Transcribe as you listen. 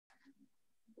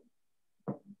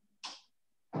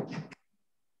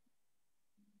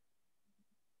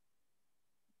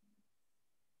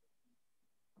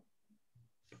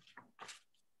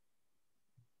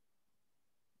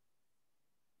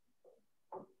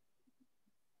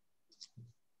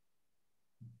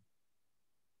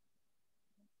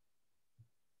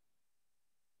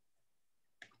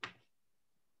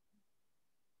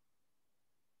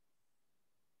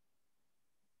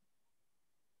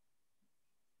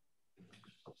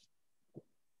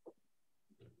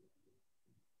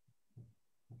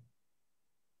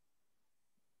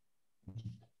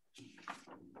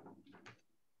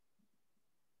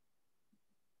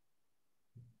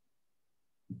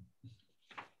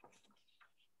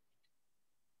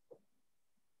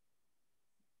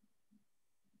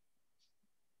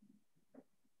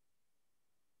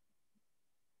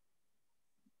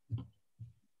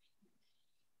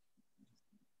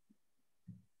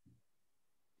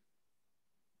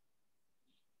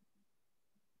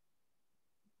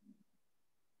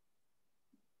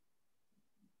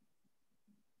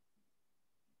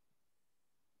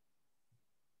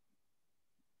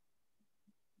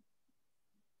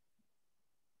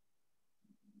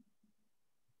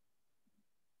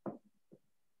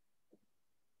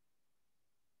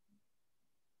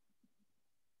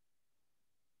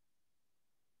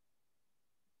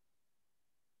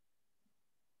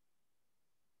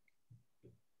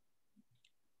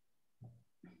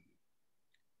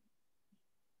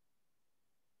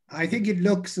I think it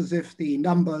looks as if the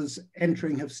numbers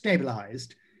entering have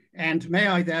stabilized. And may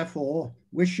I therefore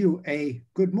wish you a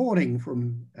good morning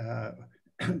from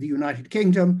the United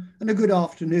Kingdom and a good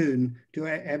afternoon to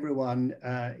everyone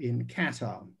in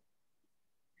Qatar.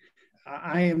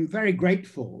 I am very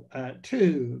grateful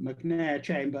to McNair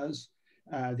Chambers,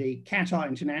 the Qatar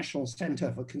International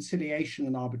Center for Conciliation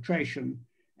and Arbitration,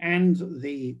 and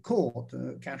the court,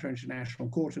 the Qatar International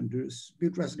Court and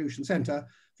Dispute Resolution Center,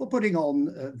 for putting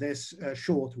on this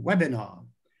short webinar.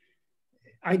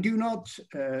 I do not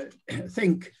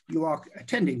think you are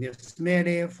attending this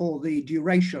merely for the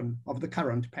duration of the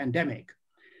current pandemic.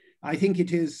 I think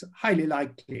it is highly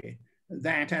likely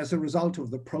that as a result of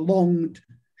the prolonged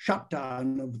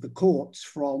shutdown of the courts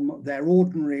from their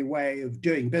ordinary way of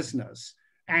doing business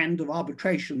and of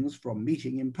arbitrations from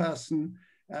meeting in person,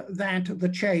 that the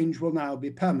change will now be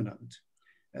permanent.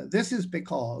 This is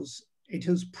because it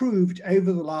has proved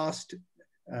over the last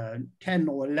 10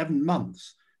 or 11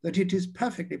 months that it is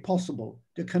perfectly possible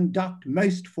to conduct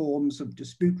most forms of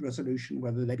dispute resolution,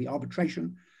 whether they be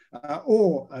arbitration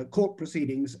or court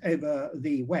proceedings, over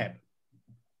the web.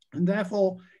 And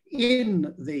therefore,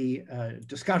 in the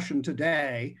discussion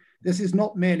today, this is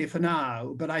not merely for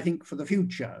now, but I think for the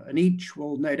future, and each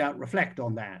will no doubt reflect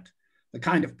on that. The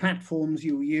kind of platforms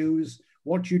you use,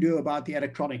 what you do about the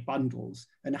electronic bundles,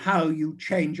 and how you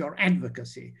change your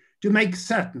advocacy to make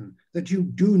certain that you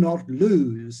do not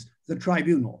lose the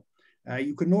tribunal.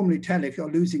 You can normally tell if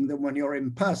you're losing them when you're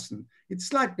in person. It's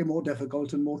slightly more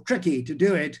difficult and more tricky to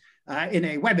do it in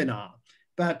a webinar,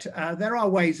 but there are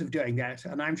ways of doing that,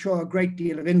 and I'm sure a great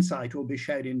deal of insight will be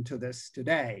shown into this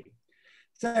today.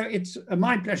 So it's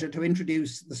my pleasure to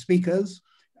introduce the speakers.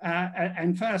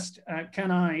 And first, can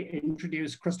I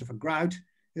introduce Christopher Grout,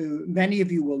 who many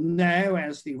of you will know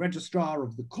as the Registrar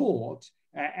of the Court,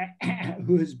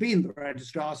 who has been the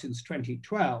Registrar since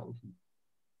 2012.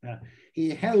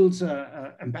 He holds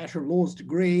a Bachelor of Laws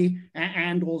degree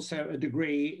and also a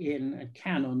degree in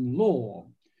canon law.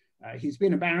 He's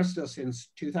been a barrister since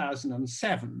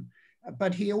 2007,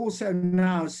 but he also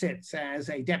now sits as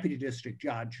a Deputy District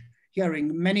Judge,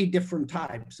 hearing many different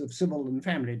types of civil and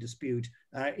family dispute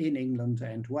in England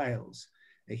and Wales.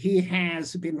 He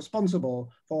has been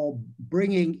responsible for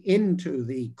bringing into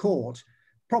the court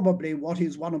probably what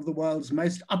is one of the world's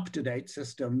most up-to-date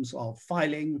systems of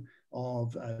filing,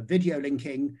 of video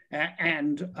linking,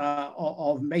 and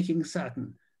of making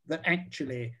certain that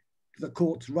actually the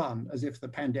courts run as if the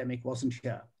pandemic wasn't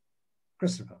here.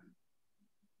 Christopher.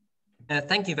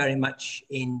 Thank you very much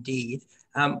indeed.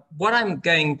 What I'm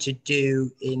going to do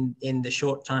in the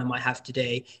short time I have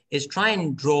today is try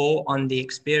and draw on the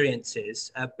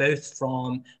experiences, both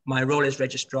from my role as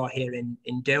registrar here in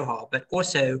Doha, but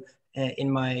also in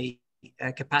my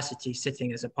capacity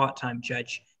sitting as a part-time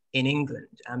judge in England,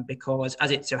 because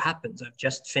as it so happens, I've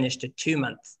just finished a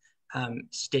 2-month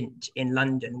stint in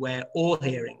London where all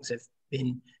hearings have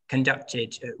been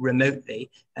conducted remotely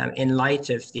in light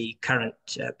of the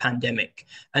current pandemic.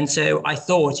 And so I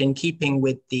thought, in keeping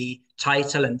with the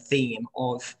title and theme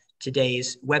of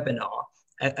today's webinar,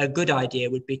 a good idea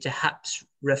would be to perhaps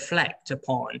reflect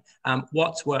upon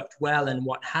what's worked well and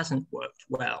what hasn't worked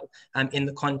well in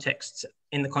the context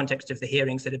of the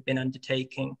hearings that have been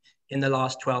undertaken in the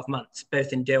last 12 months,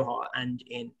 both in Doha and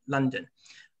in London.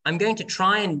 I'm going to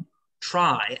try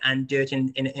and do it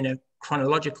in a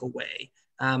chronological way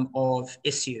of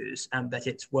issues that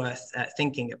it's worth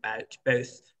thinking about,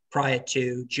 both prior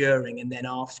to, during, and then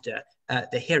after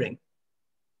the hearing.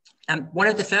 One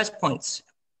of the first points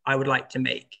I would like to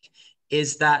make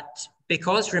is that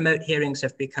because remote hearings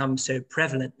have become so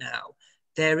prevalent now,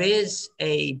 there is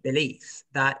a belief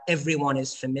that everyone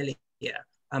is familiar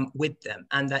with them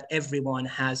and that everyone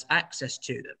has access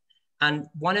to them. And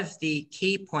one of the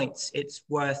key points it's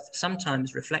worth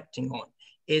sometimes reflecting on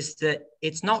is that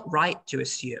it's not right to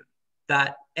assume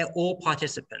that all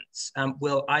participants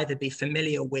will either be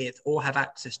familiar with or have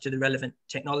access to the relevant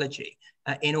technology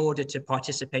in order to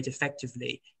participate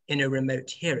effectively in a remote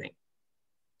hearing.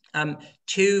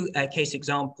 Two case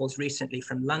examples recently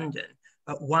from London.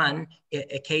 One,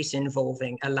 a case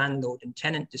involving a landlord and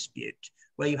tenant dispute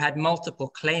where you had multiple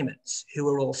claimants who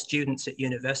were all students at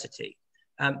university.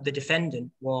 The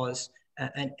defendant was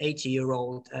an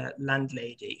 80-year-old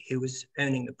landlady who was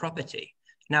owning the property.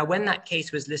 Now, when that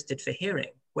case was listed for hearing,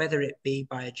 whether it be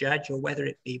by a judge or whether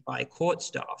it be by court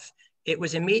staff, it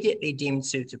was immediately deemed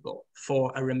suitable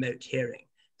for a remote hearing.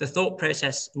 The thought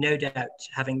process, no doubt,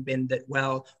 having been that,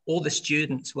 well, all the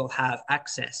students will have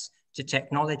access to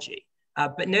technology.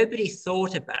 But nobody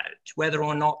thought about whether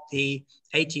or not the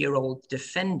 80-year-old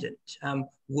defendant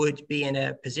would be in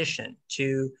a position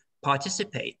to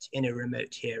participate in a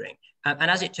remote hearing.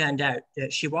 And as it turned out,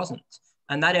 she wasn't.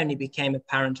 And that only became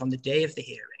apparent on the day of the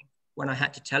hearing, when I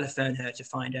had to telephone her to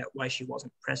find out why she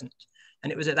wasn't present.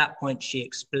 And it was at that point she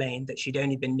explained that she'd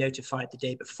only been notified the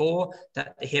day before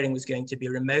that the hearing was going to be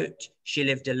remote. She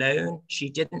lived alone. She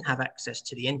didn't have access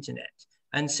to the internet.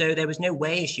 And so there was no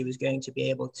way she was going to be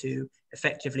able to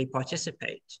effectively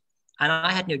participate. And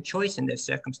I had no choice in those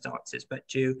circumstances but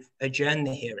to adjourn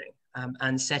the hearing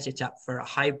and set it up for a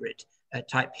hybrid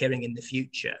type hearing in the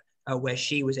future, where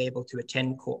she was able to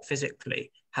attend court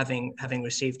physically, having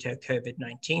received her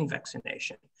COVID-19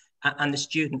 vaccination, and the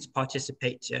students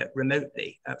participate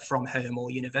remotely from home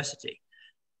or university.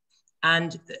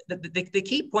 And the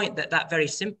key point that very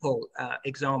simple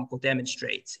example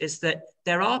demonstrates is that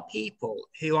there are people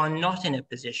who are not in a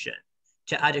position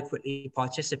to adequately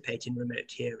participate in remote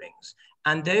hearings.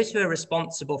 And those who are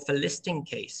responsible for listing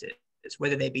cases,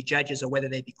 whether they be judges or whether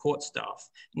they be court staff,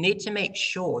 need to make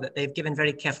sure that they've given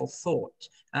very careful thought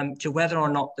to whether or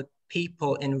not the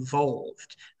people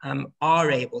involved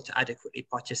are able to adequately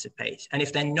participate. And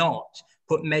if they're not,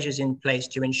 put measures in place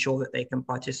to ensure that they can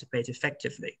participate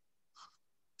effectively.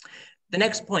 The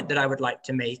next point that I would like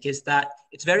to make is that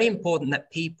it's very important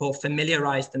that people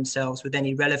familiarize themselves with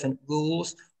any relevant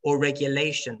rules or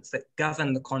regulations that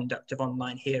govern the conduct of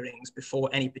online hearings before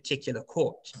any particular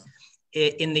court.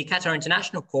 In the Qatar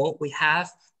International Court, we have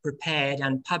prepared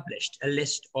and published a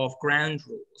list of ground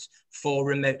rules for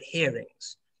remote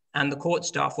hearings. And the court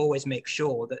staff always make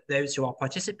sure that those who are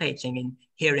participating in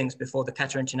hearings before the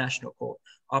Qatar International Court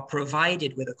are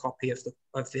provided with a copy of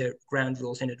the ground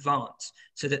rules in advance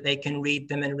so that they can read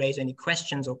them and raise any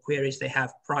questions or queries they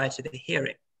have prior to the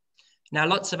hearing. Now,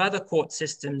 lots of other court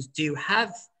systems do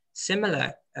have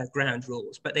similar ground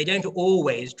rules, but they don't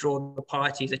always draw the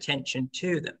parties' attention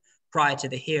to them prior to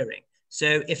the hearing.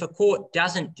 So if a court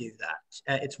doesn't do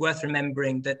that, it's worth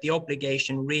remembering that the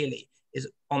obligation really is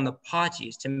on the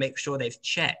parties to make sure they've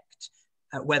checked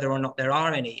whether or not there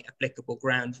are any applicable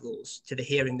ground rules to the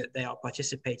hearing that they are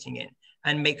participating in,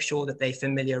 and make sure that they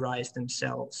familiarize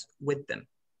themselves with them.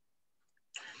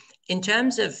 In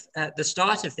terms of the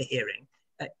start of the hearing,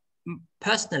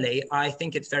 personally, I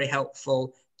think it's very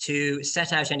helpful to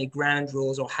set out any ground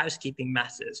rules or housekeeping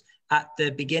matters at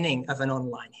the beginning of an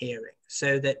online hearing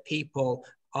so that people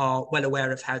are well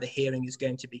aware of how the hearing is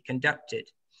going to be conducted.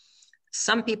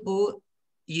 Some people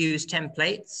use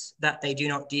templates that they do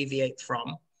not deviate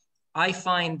from. I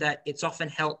find that it's often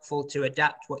helpful to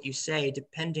adapt what you say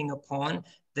depending upon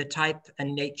the type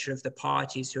and nature of the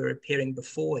parties who are appearing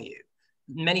before you.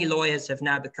 Many lawyers have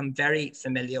now become very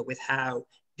familiar with how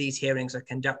these hearings are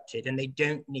conducted, and they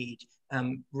don't need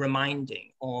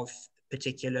reminding of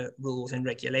particular rules and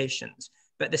regulations.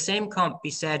 But the same can't be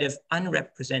said of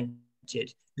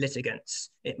unrepresented litigants.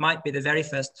 It might be the very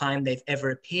first time they've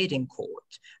ever appeared in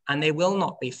court, and they will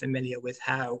not be familiar with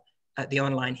how the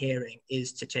online hearing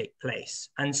is to take place.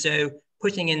 And so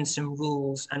putting in some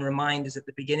rules and reminders at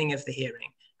the beginning of the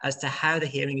hearing as to how the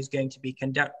hearing is going to be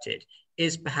conducted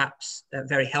is perhaps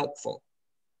very helpful.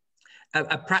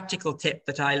 A practical tip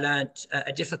that I learned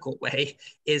a difficult way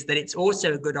is that it's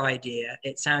also a good idea,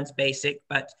 it sounds basic,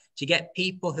 but to get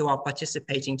people who are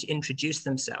participating to introduce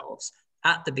themselves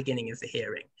at the beginning of the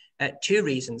hearing. Two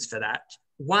reasons for that.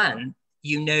 One,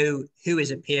 you know who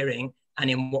is appearing and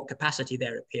in what capacity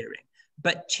they're appearing.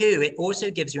 But two, it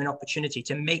also gives you an opportunity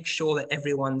to make sure that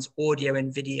everyone's audio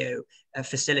and video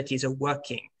facilities are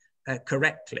working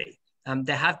correctly.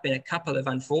 There have been a couple of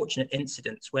unfortunate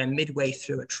incidents where midway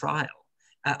through a trial,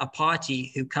 a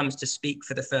party who comes to speak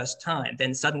for the first time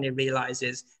then suddenly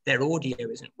realizes their audio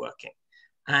isn't working.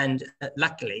 And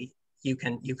luckily, you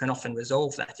can often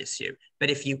resolve that issue.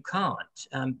 But if you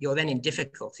can't, you're then in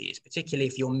difficulties, particularly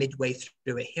if you're midway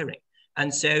through a hearing.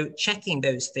 And so checking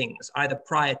those things either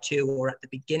prior to or at the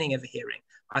beginning of a hearing,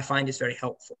 I find is very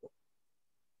helpful.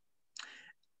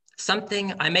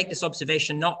 I make this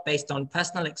observation not based on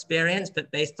personal experience,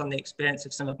 but based on the experience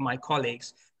of some of my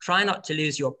colleagues. Try not to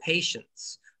lose your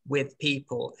patience with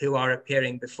people who are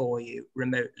appearing before you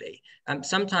remotely.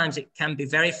 Sometimes it can be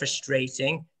very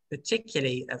frustrating,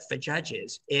 particularly for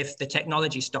judges, if the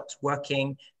technology stops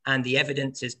working and the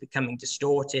evidence is becoming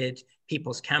distorted,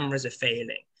 people's cameras are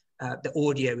failing, the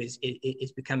audio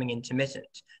is becoming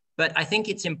intermittent. But I think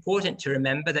it's important to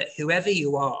remember that whoever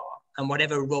you are and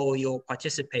whatever role you're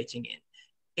participating in,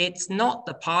 it's not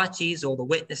the parties or the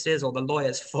witnesses or the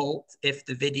lawyer's fault if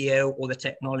the video or the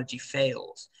technology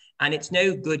fails. And it's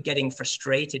no good getting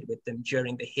frustrated with them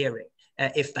during the hearing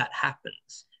if that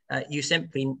happens. You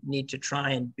simply need to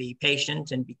try and be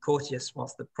patient and be courteous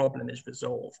whilst the problem is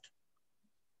resolved.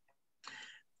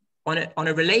 On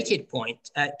a related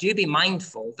point, do be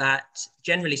mindful that,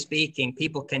 generally speaking,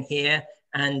 people can hear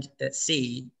and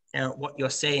see what you're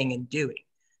saying and doing.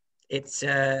 It's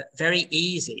very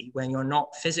easy when you're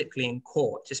not physically in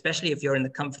court, especially if you're in the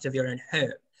comfort of your own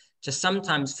home, to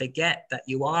sometimes forget that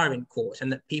you are in court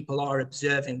and that people are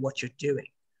observing what you're doing.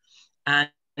 And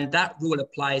that rule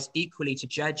applies equally to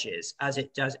judges as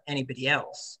it does anybody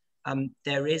else.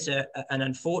 There is an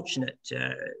unfortunate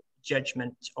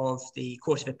judgment of the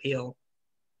Court of Appeal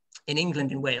in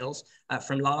England and Wales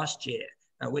from last year,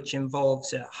 which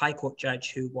involves a High Court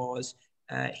judge who was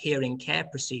hearing care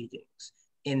proceedings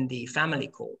in the family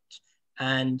court.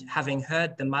 And having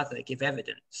heard the mother give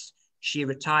evidence, she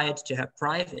retired to her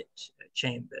private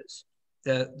chambers.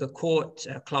 The court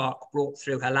clerk brought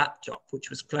through her laptop,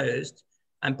 which was closed,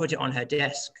 and put it on her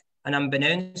desk. And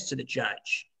unbeknownst to the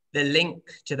judge, the link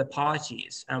to the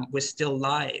parties was still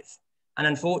live. And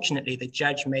unfortunately, the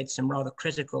judge made some rather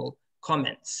critical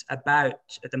comments about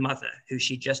the mother, who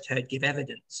she just heard give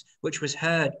evidence, which was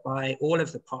heard by all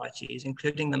of the parties,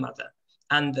 including the mother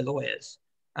and the lawyers.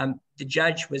 The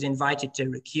judge was invited to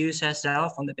recuse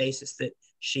herself on the basis that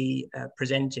she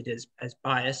presented as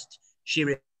biased. She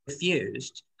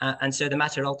refused, and so the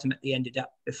matter ultimately ended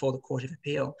up before the Court of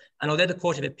Appeal. And although the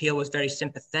Court of Appeal was very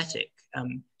sympathetic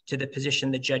to the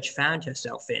position the judge found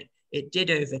herself in, it did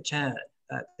overturn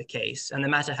the case, and the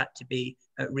matter had to be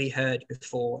reheard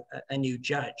before a new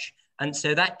judge. And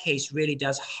so that case really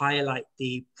does highlight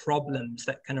the problems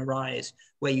that can arise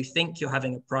where you think you're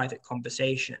having a private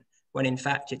conversation, when in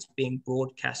fact it's being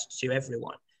broadcast to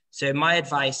everyone. So my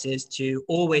advice is to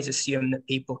always assume that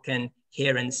people can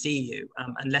hear and see you,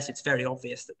 unless it's very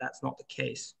obvious that that's not the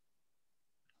case.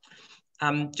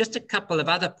 Just a couple of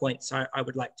other points I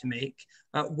would like to make.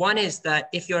 One is that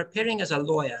if you're appearing as a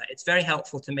lawyer, it's very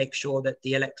helpful to make sure that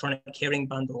the electronic hearing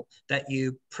bundle that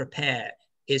you prepare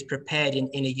is prepared in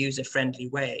a user-friendly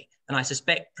way. And I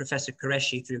suspect Professor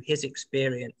Qureshi, through his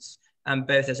experience,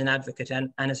 both as an advocate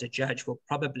and as a judge, will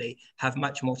probably have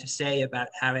much more to say about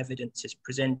how evidence is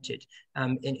presented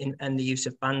and the use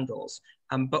of bundles.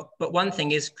 But one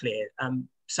thing is clear.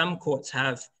 Some courts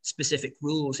have specific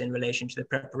rules in relation to the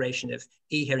preparation of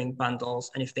e-hearing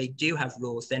bundles, and if they do have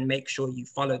rules, then make sure you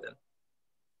follow them.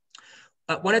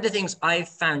 One of the things I've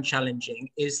found challenging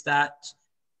is that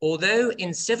although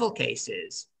in civil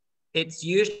cases, it's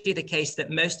usually the case that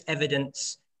most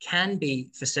evidence can be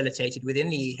facilitated within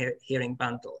the e-hearing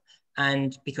bundle,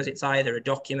 and because it's either a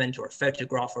document or a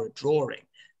photograph or a drawing,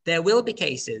 there will be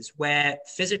cases where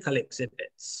physical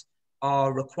exhibits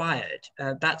are required.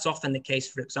 That's often the case,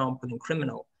 for example, in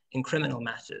criminal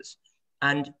matters.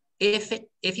 And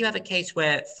if you have a case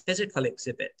where physical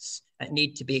exhibits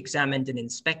need to be examined and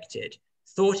inspected,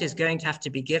 thought is going to have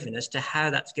to be given as to how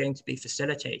that's going to be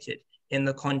facilitated in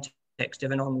the context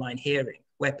of an online hearing,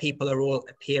 where people are all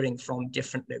appearing from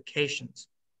different locations.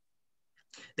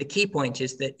 The key point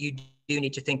is that you do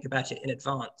need to think about it in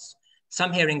advance.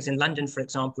 Some hearings in London, for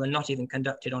example, are not even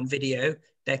conducted on video,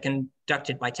 they're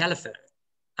conducted by telephone.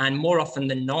 And more often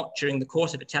than not, during the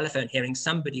course of a telephone hearing,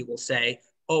 somebody will say,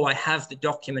 oh, I have the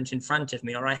document in front of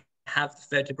me, or I have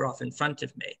the photograph in front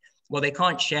of me. Well, they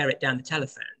can't share it down the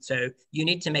telephone. So you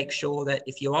need to make sure that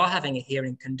if you are having a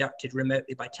hearing conducted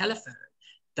remotely by telephone,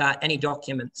 that any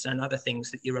documents and other things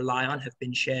that you rely on have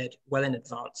been shared well in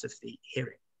advance of the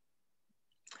hearing.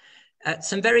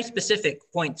 Some very specific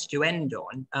points to end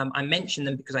on. I mention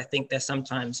them because I think they're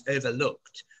sometimes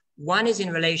overlooked. One is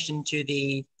in relation to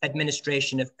the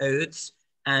administration of oaths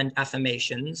and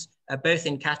affirmations. Both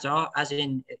in Qatar, as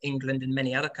in England and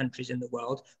many other countries in the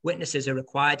world, witnesses are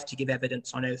required to give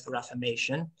evidence on oath or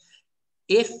affirmation.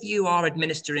 If you are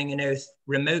administering an oath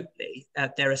remotely,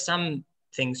 there are some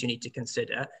things you need to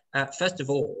consider. First of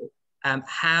all,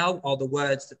 how are the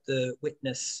words that the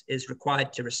witness is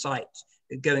required to recite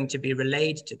going to be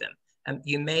relayed to them?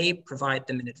 You may provide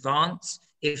them in advance.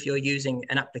 If you're using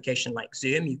an application like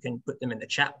Zoom, you can put them in the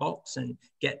chat box and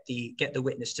get the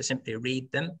witness to simply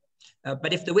read them.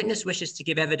 But if the witness wishes to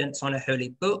give evidence on a holy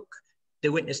book, the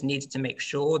witness needs to make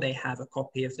sure they have a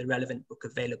copy of the relevant book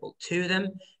available to them.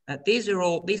 These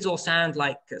all sound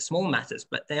like small matters,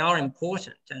 but they are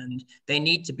important and they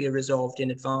need to be resolved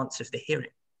in advance of the hearing.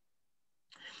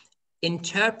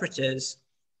 Interpreters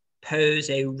pose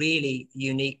a really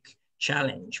unique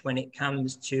challenge when it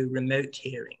comes to remote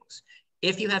hearings.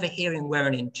 If you have a hearing where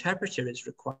an interpreter is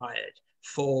required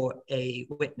for a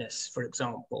witness, for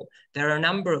example, there are a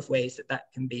number of ways that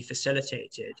that can be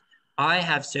facilitated. I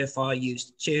have so far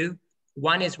used two.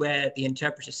 One is where the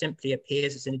interpreter simply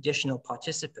appears as an additional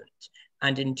participant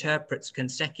and interprets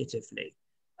consecutively.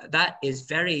 That is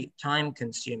very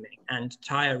time-consuming and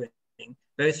tiring,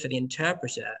 both for the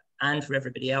interpreter and for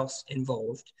everybody else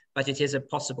involved, but it is a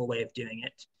possible way of doing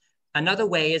it. Another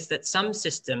way is that some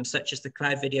systems, such as the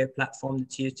cloud video platform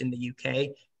that's used in the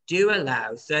UK, do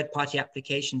allow third-party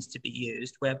applications to be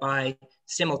used, whereby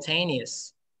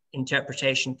simultaneous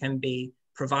interpretation can be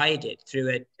provided through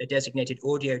a designated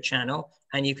audio channel,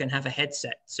 and you can have a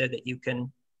headset so that you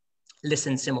can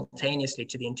listen simultaneously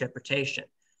to the interpretation.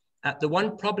 The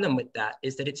one problem with that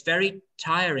is that it's very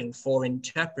tiring for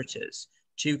interpreters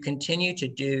to continue to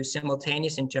do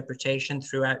simultaneous interpretation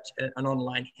throughout an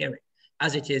online hearing,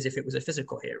 as it is if it was a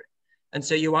physical hearing. And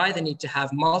so you either need to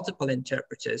have multiple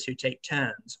interpreters who take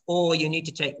turns, or you need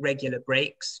to take regular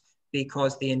breaks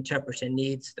because the interpreter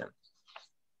needs them.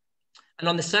 And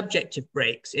on the subject of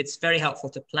breaks, it's very helpful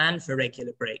to plan for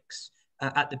regular breaks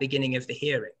at the beginning of the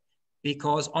hearing,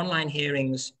 because online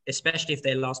hearings, especially if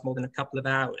they last more than a couple of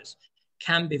hours,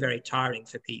 can be very tiring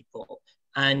for people.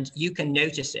 And you can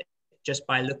notice it just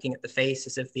by looking at the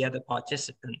faces of the other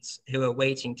participants who are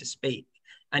waiting to speak.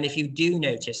 And if you do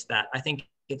notice that, I think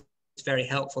it's very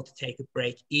helpful to take a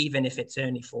break, even if it's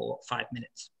only for 5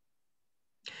 minutes.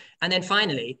 And then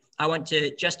finally, I want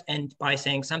to just end by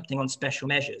saying something on special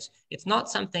measures. It's not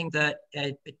something that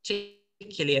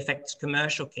particularly affects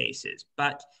commercial cases,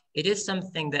 but it is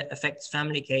something that affects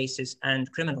family cases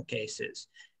and criminal cases,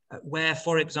 where,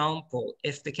 for example,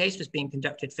 if the case was being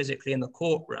conducted physically in the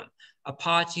courtroom, a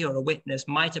party or a witness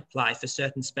might apply for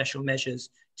certain special measures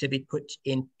to be put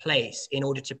in place in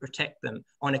order to protect them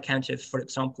on account of, for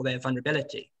example, their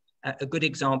vulnerability. A good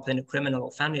example in a criminal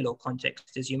or family law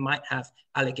context is you might have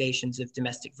allegations of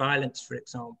domestic violence, for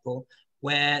example,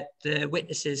 where the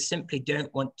witnesses simply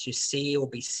don't want to see or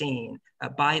be seen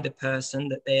by the person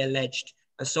that they alleged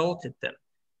assaulted them.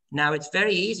 Now, it's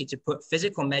very easy to put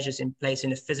physical measures in place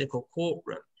in a physical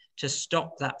courtroom to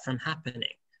stop that from happening.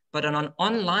 But on an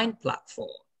online platform,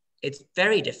 it's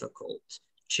very difficult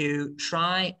to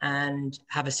try and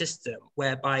have a system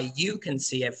whereby you can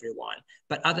see everyone,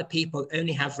 but other people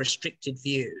only have restricted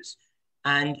views.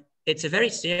 And it's a very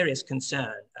serious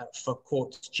concern for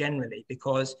courts generally,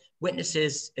 because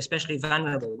witnesses, especially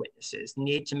vulnerable witnesses,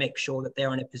 need to make sure that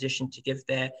they're in a position to give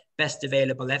their best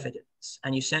available evidence.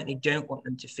 And you certainly don't want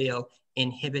them to feel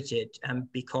inhibited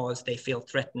because they feel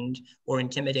threatened or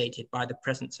intimidated by the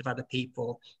presence of other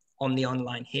people on the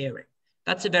online hearing.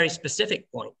 That's a very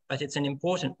specific point, but it's an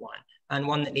important one, and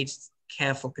one that needs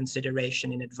careful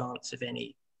consideration in advance of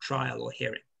any trial or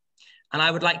hearing. And I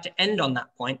would like to end on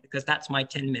that point, because that's my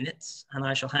 10 minutes, and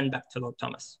I shall hand back to Lord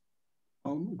Thomas.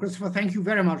 Christopher, thank you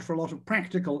very much for a lot of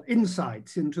practical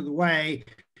insights into the way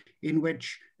in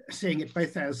which, seeing it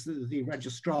both as the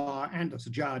registrar and as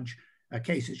a judge,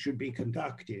 cases should be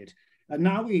conducted. And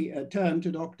now we turn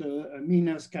to Dr.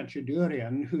 Minas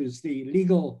Khatchadourian, who is the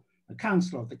legal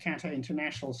counsel of the Qatar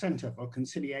International Center for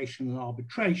Conciliation and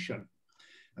Arbitration.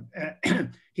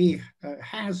 He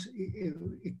has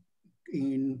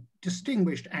in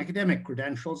distinguished academic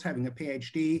credentials, having a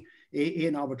PhD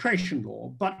in arbitration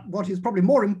law. But what is probably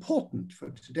more important for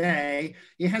today,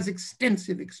 he has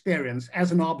extensive experience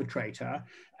as an arbitrator,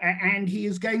 and he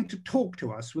is going to talk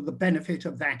to us with the benefit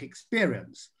of that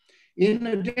experience. In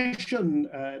addition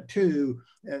to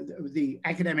the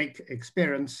academic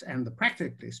experience and the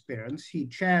practical experience, he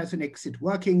chairs an exit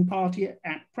working party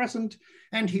at present,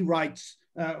 and he writes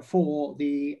for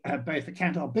the both the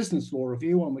Qatar Business Law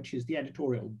Review, on which is the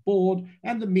editorial board,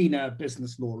 and the MENA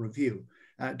Business Law Review.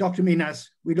 Dr.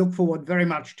 Minas, we look forward very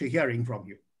much to hearing from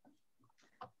you.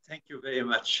 Thank you very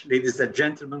much, ladies and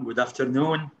gentlemen. Good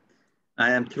afternoon.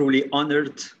 I am truly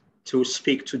honored to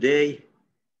speak today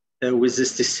with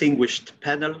this distinguished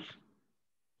panel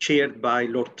chaired by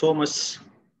Lord Thomas.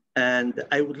 And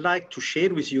I would like to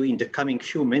share with you in the coming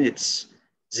few minutes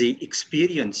the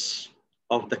experience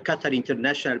of the Qatar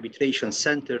International Arbitration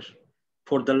Center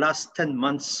for the last 10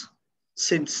 months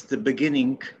since the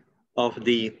beginning of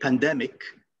the pandemic,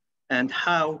 and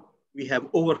how we have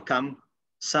overcome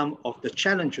some of the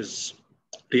challenges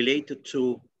related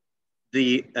to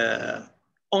the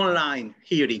online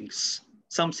hearings,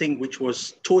 something which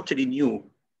was totally new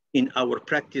in our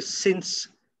practice since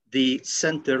the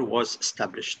center was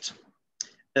established.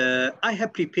 I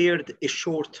have prepared a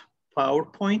short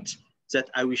PowerPoint that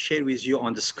I will share with you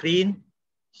on the screen.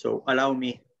 So allow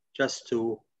me just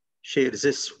to share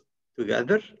this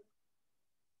together.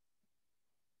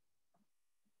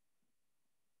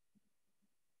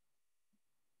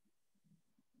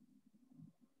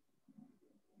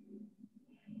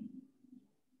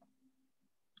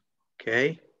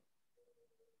 Okay.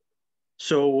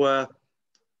 So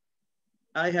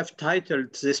I have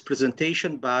titled this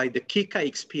presentation by the KICA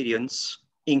experience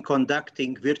in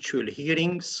conducting virtual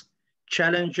hearings,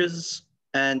 challenges,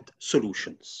 and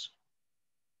solutions.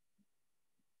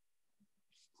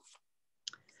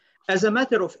 As a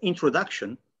matter of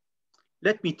introduction,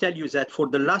 let me tell you that for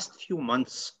the last few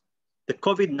months, the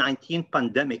COVID-19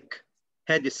 pandemic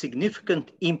had a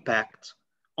significant impact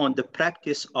on the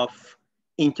practice of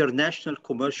international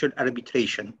commercial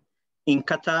arbitration in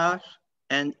Qatar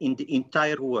and in the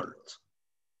entire world.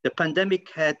 The pandemic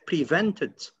had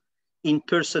prevented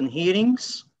in-person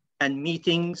hearings and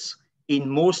meetings in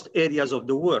most areas of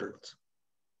the world.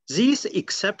 These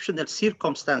exceptional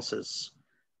circumstances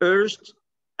urged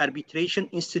arbitration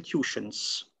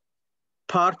institutions,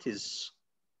 parties,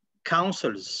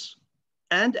 councils,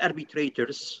 and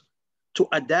arbitrators to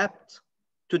adapt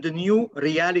to the new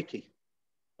reality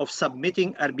of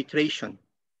submitting arbitration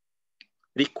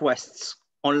requests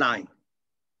online,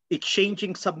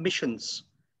 exchanging submissions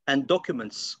and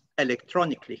documents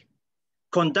electronically,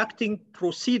 conducting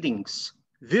proceedings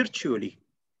virtually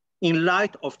in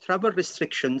light of travel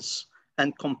restrictions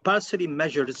and compulsory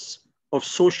measures of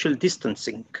social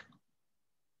distancing.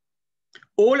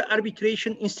 All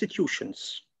arbitration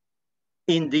institutions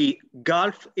in the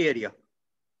Gulf area,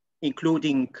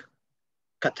 including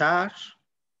Qatar,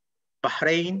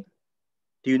 Bahrain,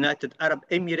 the United Arab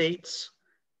Emirates,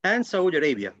 and Saudi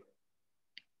Arabia,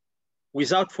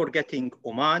 without forgetting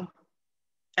Oman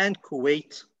and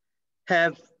Kuwait,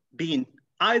 have been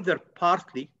either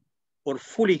partly or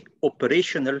fully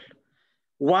operational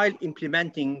while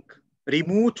implementing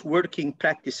remote working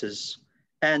practices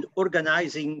and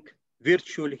organizing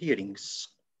virtual hearings.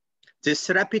 This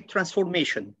rapid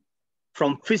transformation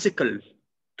from physical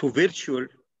to virtual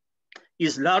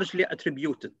is largely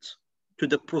attributed to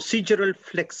the procedural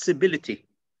flexibility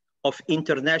of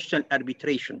international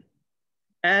arbitration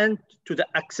and to the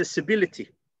accessibility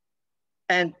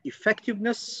and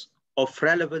effectiveness of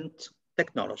relevant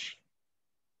technology.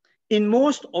 In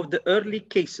most of the early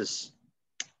cases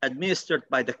administered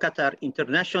by the Qatar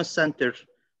International Center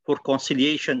for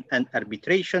Conciliation and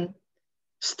Arbitration,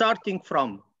 starting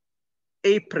from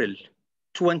April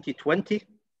 2020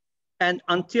 and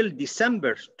until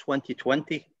December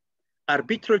 2020,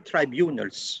 arbitral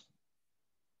tribunals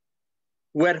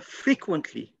were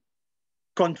frequently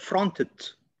confronted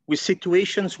with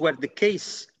situations where the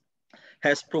case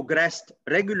has progressed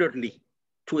regularly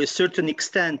to a certain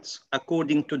extent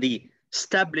according to the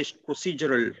established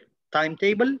procedural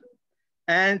timetable,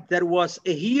 and there was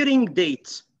a hearing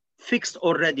date fixed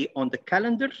already on the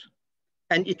calendar,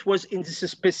 and it was in this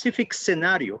specific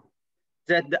scenario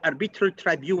that the arbitral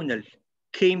tribunal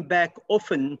came back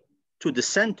often to the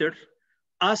center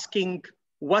asking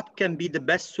what can be the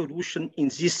best solution in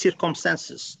these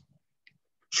circumstances.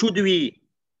 Should we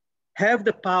have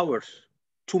the power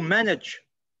to manage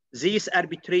these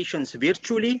arbitrations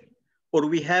virtually, or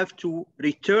we have to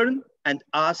return and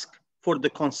ask for the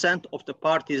consent of the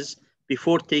parties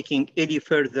before taking any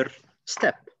further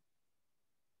step?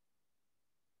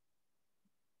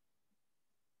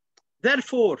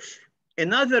 Therefore,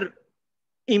 another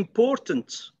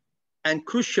important and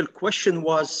crucial question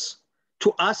was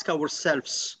to ask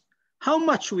ourselves how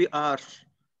much we are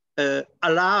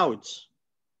allowed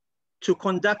to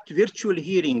conduct virtual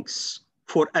hearings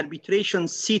for arbitration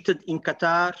seated in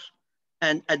Qatar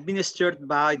and administered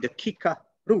by the QICDRC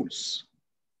rules.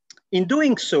 In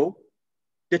doing so,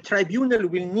 the tribunal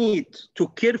will need to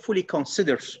carefully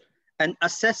consider and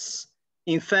assess,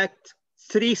 in fact,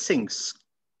 three things.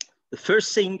 The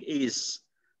first thing is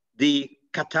the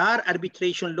Qatar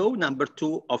Arbitration Law, number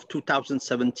 2 of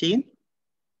 2017.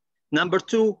 Number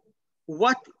 2,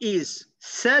 what is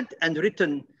said and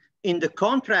written in the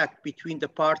contract between the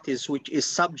parties, which is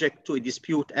subject to a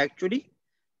dispute actually,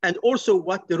 and also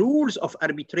what the rules of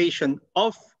arbitration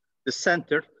of the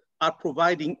center are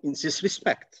providing in this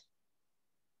respect.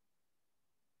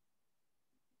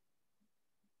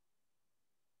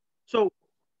 So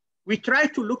we try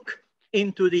to look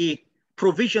into the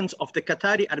provisions of the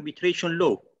Qatari arbitration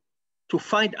law to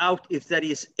find out if there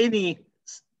is any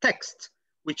text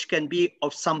which can be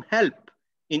of some help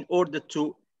in order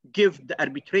to give the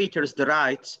arbitrators the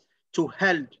rights to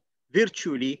hold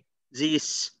virtually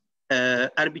these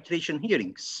arbitration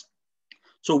hearings.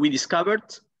 So we discovered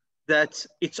that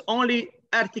it's only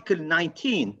Article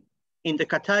 19 in the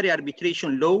Qatari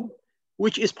arbitration law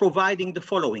which is providing the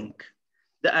following.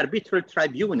 The arbitral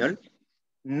tribunal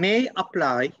may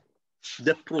apply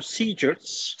the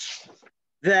procedures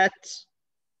that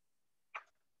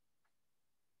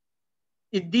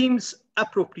it deems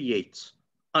appropriate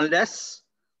unless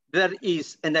there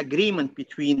is an agreement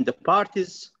between the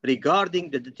parties regarding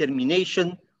the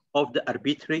determination of the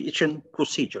arbitration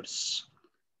procedures.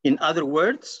 In other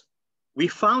words, we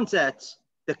found that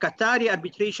the Qatari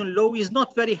arbitration law is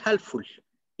not very helpful.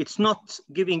 It's not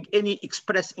giving any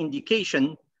express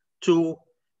indication to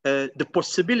the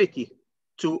possibility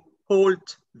to hold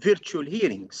virtual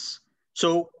hearings.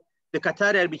 So the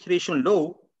Qatari arbitration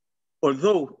law,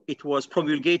 although it was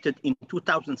promulgated in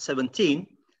 2017,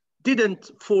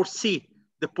 didn't foresee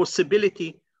the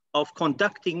possibility of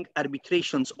conducting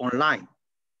arbitrations online.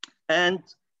 And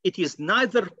it is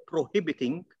neither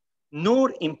prohibiting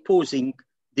nor imposing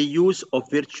the use of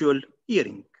virtual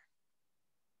hearing.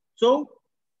 So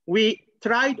we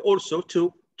tried also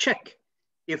to check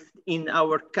if in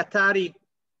our Qatari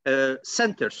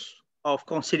centers of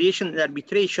conciliation and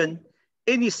arbitration,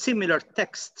 any similar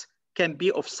text can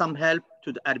be of some help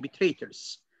to the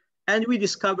arbitrators. And we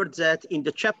discovered that in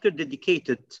the chapter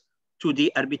dedicated to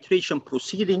the arbitration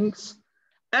proceedings,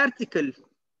 Article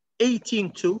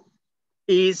 18.2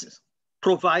 is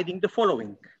providing the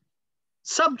following.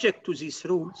 Subject to these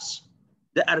rules,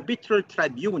 the arbitral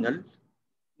tribunal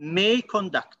may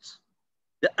conduct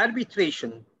the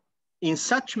arbitration in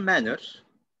such manner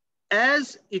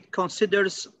as it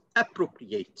considers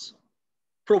appropriate,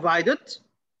 provided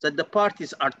that the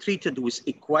parties are treated with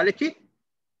equality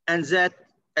and that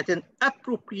at an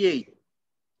appropriate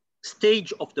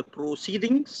stage of the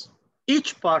proceedings,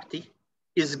 each party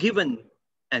is given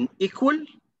an equal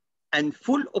and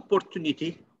full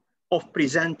opportunity of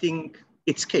presenting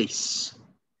its case.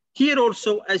 Here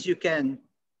also, as you can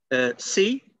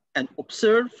see and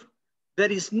observe,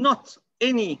 there is not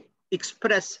any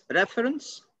express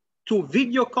reference to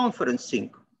video conferencing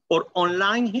or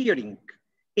online hearing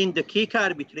in the KICA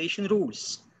arbitration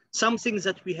rules, something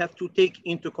that we have to take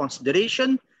into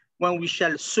consideration when we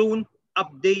shall soon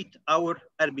update our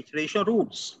arbitration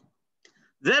rules.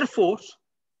 Therefore,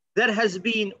 there has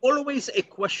been always a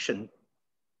question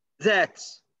that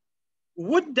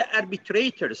would the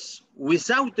arbitrators,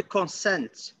 without the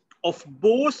consent of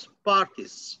both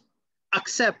parties,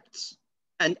 accept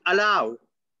and allow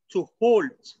to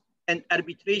hold an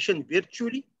arbitration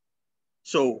virtually?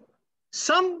 So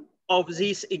some of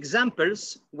these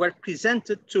examples were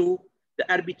presented to the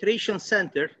Arbitration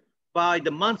Center by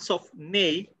the month of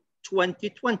May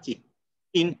 2020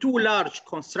 in two large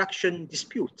construction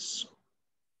disputes.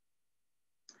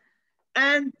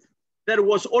 And there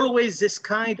was always this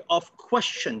kind of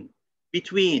question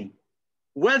between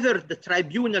whether the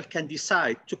tribunal can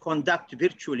decide to conduct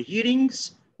virtual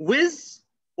hearings with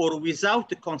or without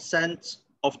the consent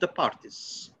of the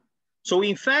parties. So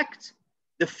in fact,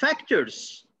 the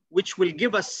factors which will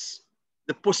give us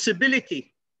the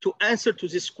possibility to answer to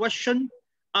this question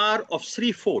are of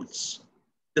three folds.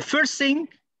 The first thing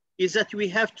is that we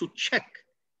have to check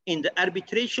in the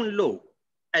arbitration law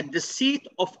at the seat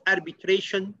of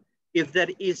arbitration if there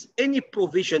is any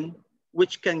provision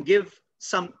which can give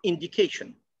some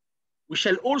indication. We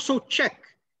shall also check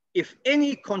if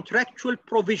any contractual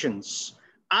provisions,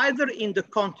 either in the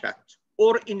contract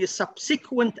or in a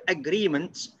subsequent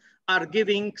agreement, are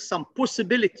giving some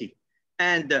possibility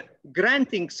and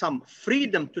granting some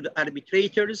freedom to the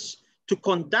arbitrators to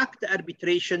conduct the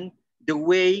arbitration the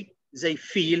way they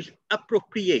feel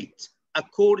appropriate,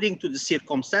 according to the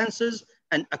circumstances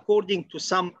and according to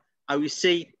some, I will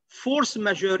say, force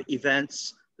majeure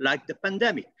events like the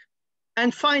pandemic.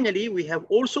 And finally, we have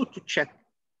also to check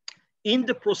in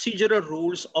the procedural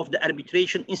rules of the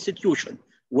arbitration institution,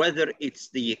 whether it's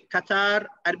the Qatar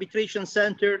Arbitration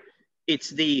Center, it's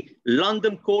the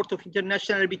London Court of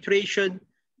International Arbitration,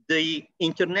 the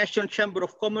International Chamber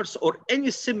of Commerce, or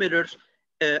any similar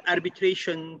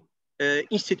arbitration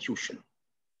institution.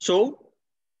 So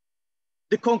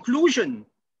the conclusion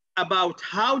about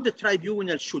how the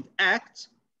tribunal should act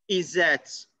is that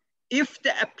if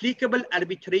the applicable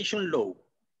arbitration law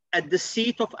at the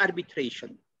seat of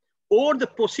arbitration or the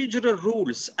procedural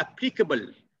rules applicable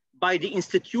by the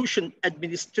institution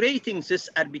administrating this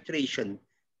arbitration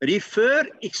refer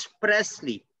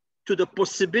expressly to the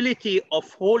possibility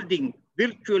of holding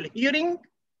virtual hearing,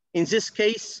 in this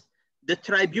case, the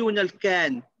tribunal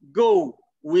can go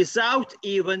without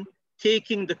even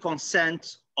taking the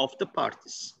consent of the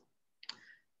parties.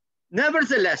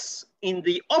 Nevertheless, in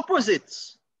the opposite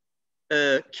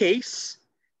case,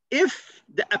 if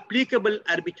the applicable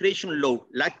arbitration law,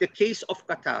 like the case of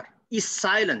Qatar, is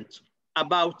silent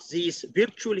about these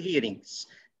virtual hearings,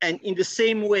 and in the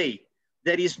same way,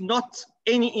 there is not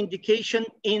any indication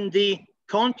in the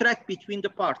contract between the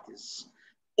parties,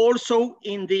 also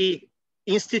in the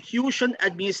institution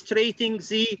administrating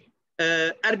the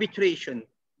arbitration,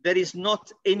 there is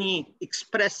not any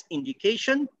express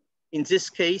indication. In this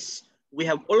case, we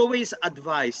have always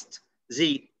advised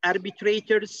the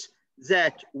arbitrators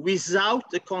that without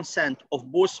the consent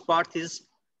of both parties,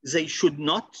 they should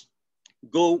not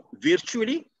go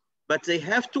virtually, but they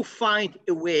have to find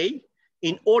a way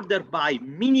in order by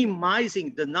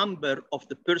minimizing the number of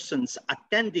the persons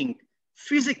attending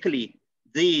physically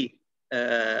the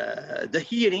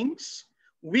hearings,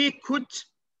 we could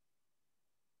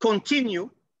continue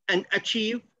and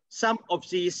achieve some of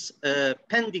these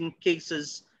pending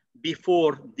cases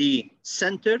before the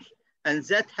center. And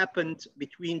that happened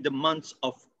between the months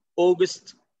of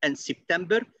August and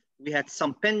September. We had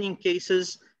some pending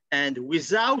cases, and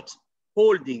without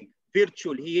holding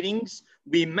virtual hearings,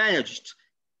 we managed,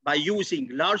 by using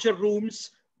larger rooms,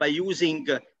 by using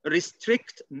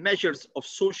restrict measures of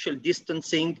social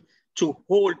distancing, to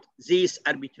hold these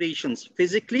arbitrations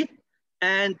physically.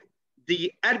 And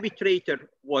the arbitrator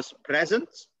was present.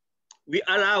 We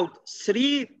allowed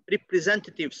 3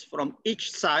 representatives from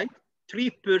each side, 3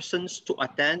 persons to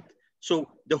attend. So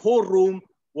the whole room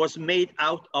was made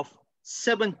out of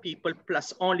 7 people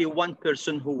plus only 1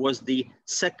 person who was the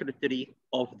secretary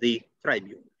of the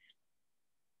tribunal.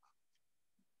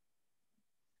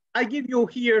 I give you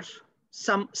here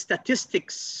some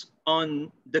statistics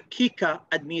on the KICA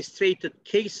administrated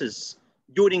cases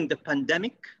during the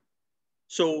pandemic.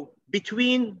 So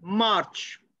between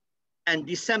March and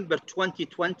December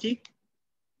 2020,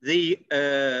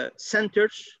 the center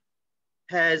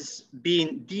has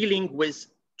been dealing with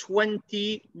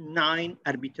 29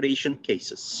 arbitration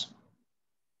cases,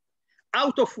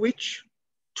 out of which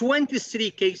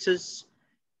 23 cases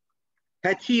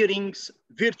had hearings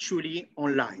virtually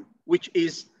online, which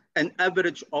is an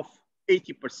average of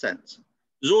 80%.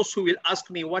 Those who will ask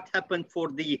me what happened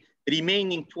for the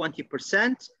remaining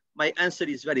 20%, my answer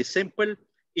is very simple.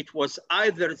 It was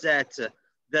either that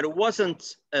there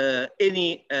wasn't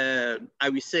any, I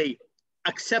would say,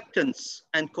 acceptance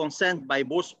and consent by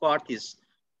both parties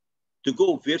to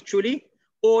go virtually,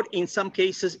 or in some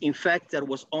cases, in fact, there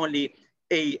was only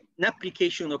an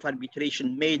application of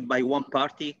arbitration made by one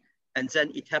party, and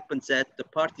then it happens that the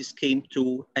parties came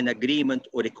to an agreement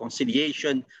or a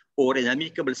conciliation or an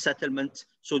amicable settlement,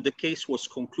 so the case was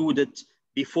concluded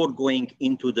before going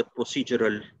into the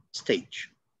procedural stage.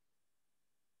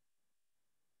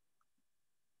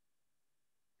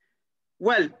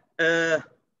 Well,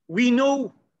 we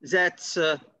know that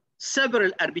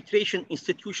several arbitration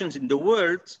institutions in the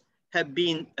world have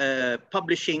been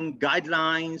publishing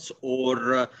guidelines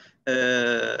or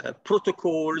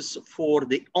protocols for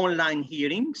the online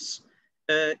hearings.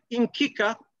 In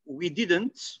KICA, we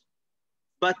didn't,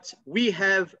 but we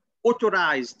have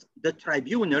authorized the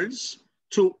tribunals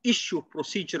to issue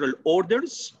procedural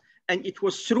orders. And it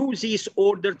was through these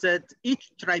orders that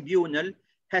each tribunal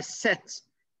has set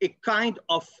a kind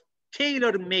of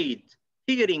tailor-made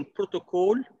hearing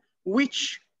protocol,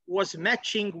 which was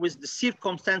matching with the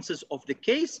circumstances of the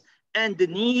case and the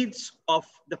needs of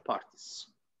the parties.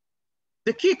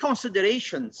 The key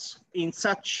considerations in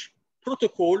such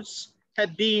protocols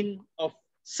have been of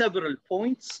several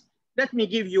points. Let me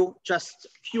give you just a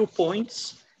few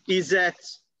points. Is that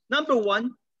number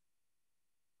one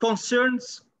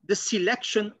concerns the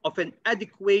selection of an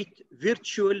adequate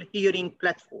virtual hearing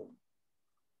platform,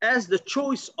 as the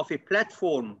choice of a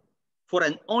platform for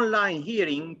an online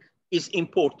hearing is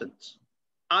important,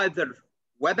 either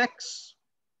WebEx,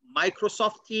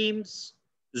 Microsoft Teams,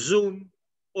 Zoom,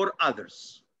 or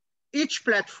others. Each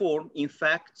platform, in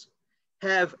fact,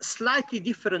 have slightly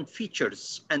different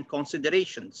features and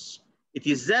considerations. It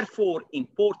is therefore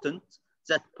important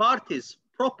that parties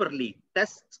properly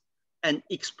test and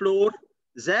explore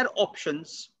their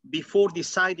options before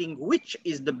deciding which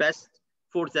is the best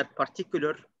for their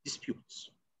particular disputes.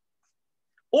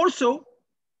 Also,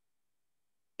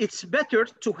 it's better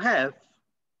to have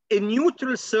a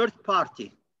neutral third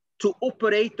party to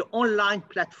operate the online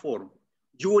platform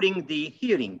during the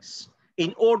hearings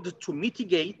in order to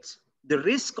mitigate the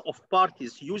risk of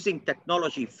parties using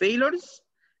technology failures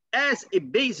as a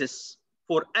basis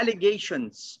for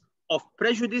allegations of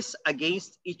prejudice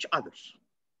against each other.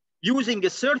 Using a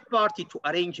third party to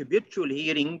arrange a virtual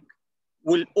hearing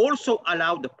will also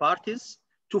allow the parties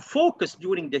to focus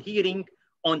during the hearing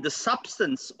on the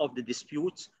substance of the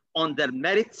disputes, on their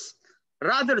merits,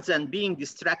 rather than being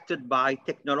distracted by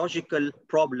technological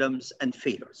problems and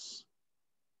failures.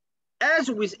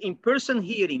 As with in-person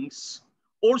hearings,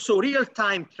 also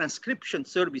real-time transcription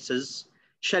services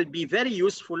shall be very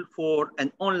useful for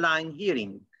an online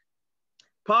hearing.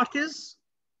 Parties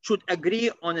should agree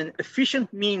on an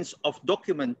efficient means of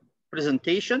document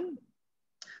presentation.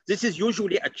 This is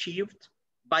usually achieved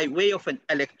by way of an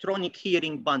electronic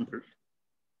hearing bundle.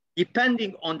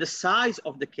 Depending on the size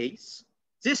of the case,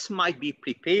 This might be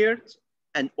prepared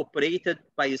and operated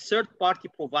by a third-party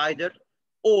provider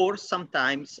or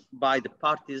sometimes by the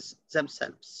parties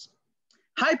themselves.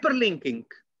 Hyperlinking,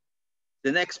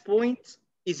 the next point,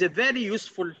 is a very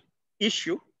useful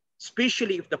issue,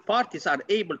 especially if the parties are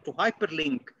able to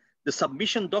hyperlink the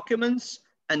submission documents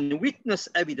and witness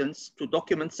evidence to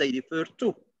documents they refer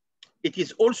to. It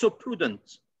is also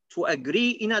prudent to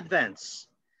agree in advance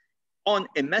on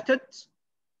a method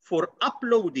for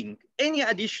uploading any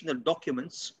additional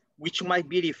documents which might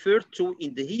be referred to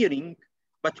in the hearing,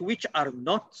 but which are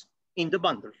not in the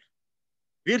bundle.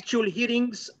 Virtual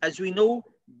hearings, as we know,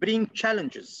 bring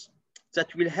challenges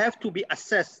that will have to be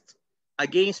assessed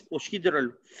against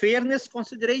procedural fairness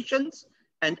considerations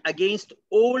and against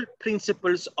all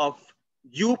principles of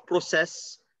due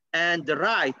process and the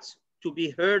right to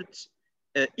be heard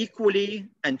equally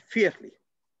and fairly.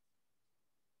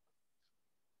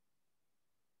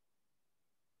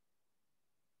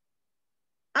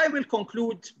 I will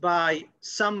conclude by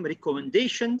some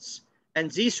recommendations, and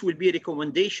these will be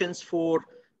recommendations for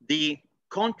the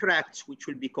contracts which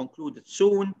will be concluded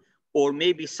soon, or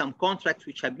maybe some contracts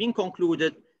which have been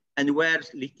concluded and where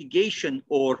litigation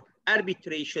or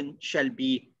arbitration shall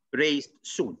be raised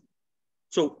soon.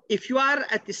 So if you are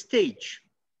at the stage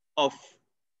of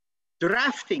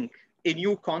drafting a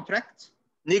new contract,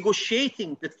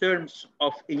 negotiating the terms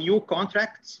of a new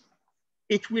contract,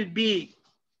 it will be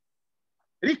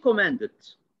recommended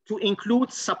to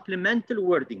include supplemental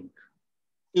wording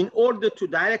in order to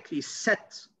directly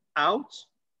set out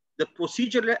the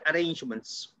procedural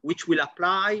arrangements which will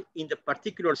apply in the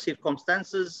particular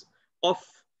circumstances of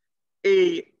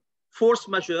a force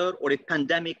majeure or a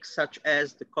pandemic such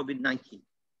as the COVID-19.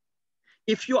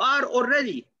 If you are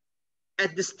already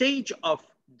at the stage of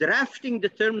drafting the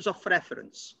terms of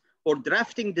reference or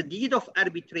drafting the deed of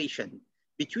arbitration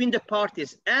between the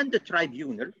parties and the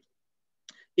tribunal,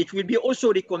 it will be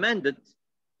also recommended,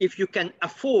 if you can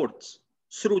afford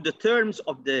through the terms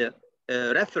of the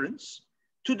reference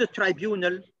to the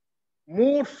tribunal,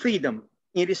 more freedom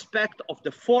in respect of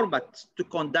the format to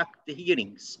conduct the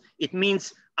hearings. It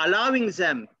means allowing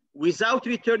them, without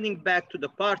returning back to the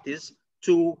parties,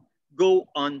 to go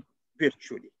on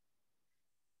virtually.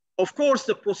 Of course,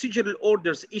 the procedural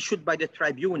orders issued by the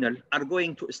tribunal are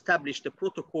going to establish the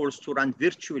protocols to run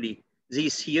virtually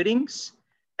these hearings.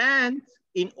 And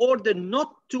in order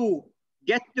not to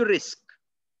get the risk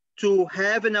to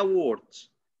have an award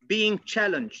being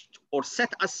challenged or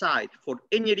set aside for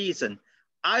any reason,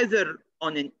 either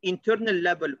on an internal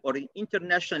level or an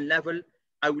international level,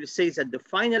 I will say that the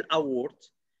final award,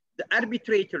 the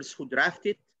arbitrators who draft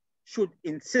it should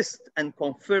insist and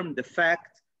confirm the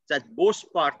fact that both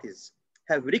parties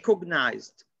have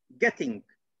recognized getting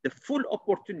the full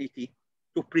opportunity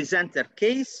to present their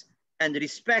case and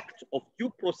respect of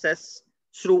due process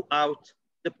throughout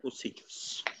the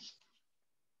procedures.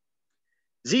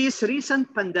 These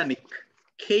recent pandemic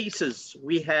cases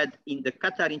we had in the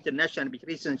Qatar International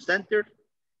Arbitration Center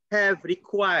have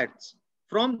required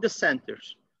from the center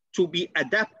to be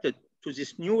adapted to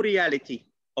this new reality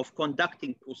of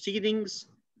conducting proceedings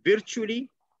virtually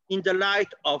in the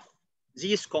light of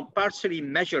these compulsory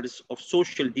measures of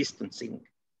social distancing.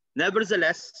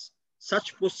 Nevertheless,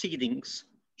 such proceedings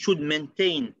should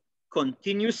maintain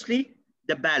continuously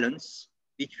the balance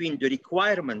between the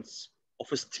requirements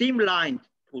of a streamlined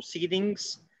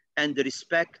proceedings and the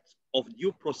respect of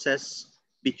due process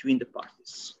between the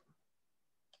parties.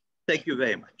 Thank you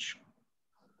very much.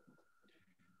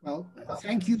 Well,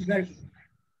 thank you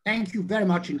very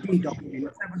much indeed, Dr.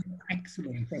 Minas. That was an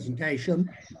excellent presentation,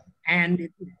 and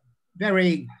it's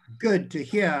very good to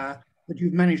hear that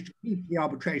you've managed to keep the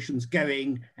arbitrations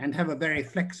going and have a very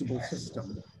flexible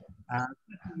system.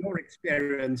 Your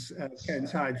experience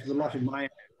coincides with a lot of my.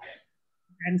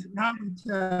 And now we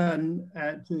turn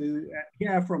to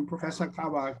hear from Professor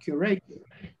Khawar Qureshi.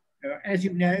 As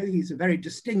you know, he's a very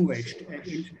distinguished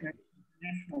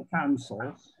international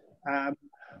counsel.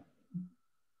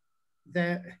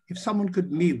 If someone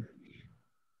could mute.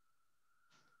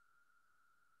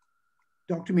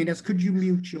 Dr. Minas, could you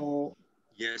mute your...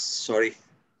 Yes, sorry.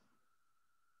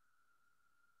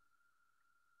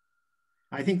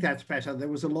 I think that's better. There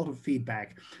was a lot of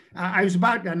feedback. I was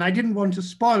about, and I didn't want to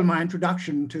spoil my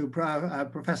introduction to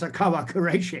Professor Khawar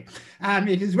Qureshi.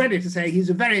 It is ready to say he's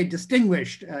a very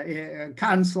distinguished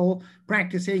counsel,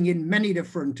 practicing in many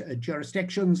different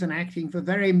jurisdictions and acting for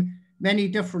very many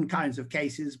different kinds of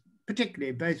cases,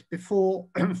 particularly both before,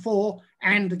 for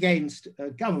and against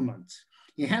governments.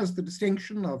 He has the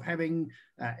distinction of having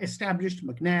established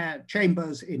McNair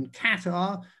Chambers in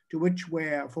Qatar, for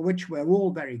which we're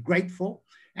all very grateful.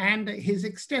 And his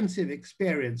extensive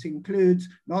experience includes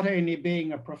not only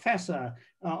being a professor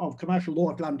of commercial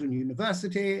law at London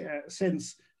University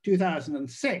since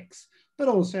 2006, but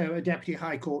also a Deputy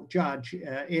High Court judge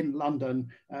in London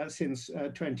since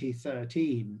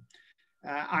 2013.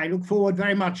 I look forward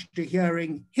very much to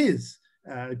hearing his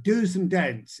do's and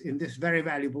don'ts in this very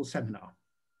valuable seminar.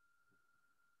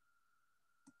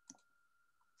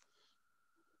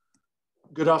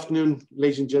 Good afternoon,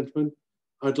 ladies and gentlemen.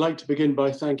 I'd like to begin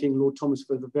by thanking Lord Thomas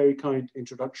for the very kind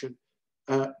introduction,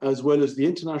 as well as the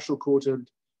International Court and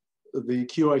the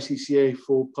QICDRC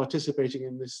for participating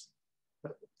in this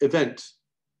event.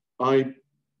 I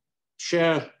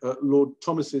share Lord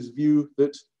Thomas's view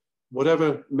that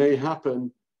whatever may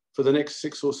happen for the next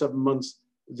 6 or 7 months,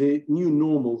 the new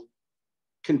normal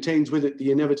contains with it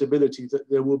the inevitability that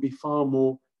there will be far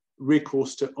more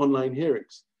recourse to online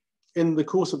hearings. In the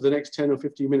course of the next 10 or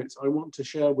 15 minutes, I want to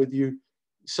share with you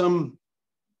some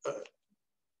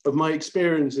of my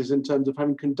experiences in terms of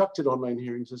having conducted online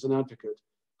hearings as an advocate,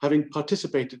 having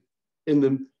participated in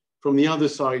them from the other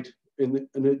side in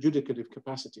an adjudicative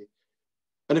capacity.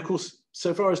 And of course,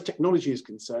 so far as technology is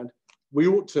concerned, we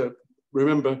ought to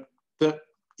remember that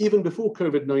even before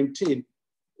COVID-19,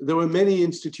 there were many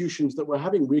institutions that were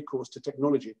having recourse to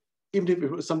technology, even if it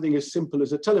was something as simple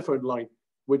as a telephone line,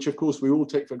 which of course we all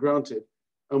take for granted.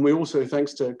 And we also,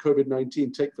 thanks to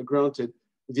COVID-19, take for granted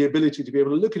the ability to be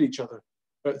able to look at each other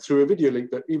through a video link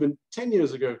that even 10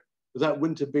 years ago, that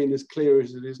wouldn't have been as clear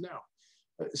as it is now.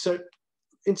 So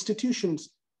institutions,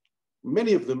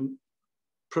 many of them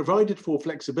provided for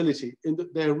flexibility in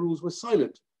that their rules were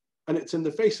silent. And it's in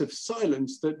the face of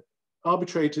silence that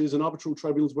arbitrators and arbitral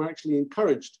tribunals were actually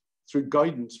encouraged through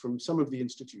guidance from some of the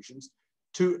institutions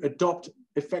to adopt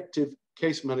effective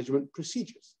case management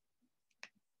procedures.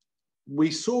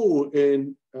 We saw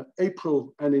in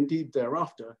April and indeed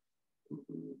thereafter,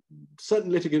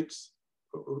 certain litigants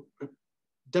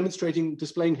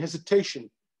displaying hesitation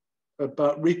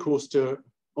about recourse to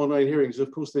online hearings.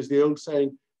 Of course, there's the old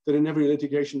saying that in every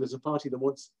litigation, there's a party that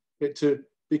wants it to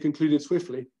be concluded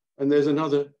swiftly, and there's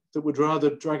another that would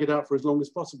rather drag it out for as long as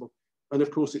possible. And of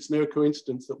course, it's no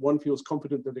coincidence that one feels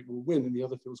confident that it will win and the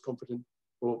other feels confident,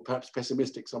 or perhaps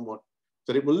pessimistic somewhat,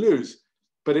 that it will lose.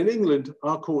 But in England,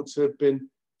 our courts have been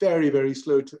very, very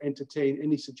slow to entertain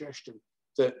any suggestion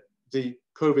that the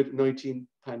COVID-19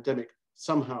 pandemic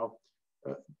somehow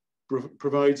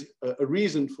provides a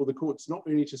reason for the courts not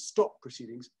only to stop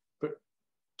proceedings, but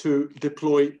to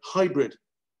deploy hybrid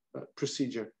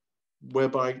procedure,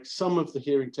 whereby some of the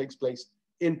hearing takes place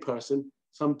in person,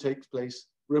 some takes place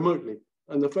remotely.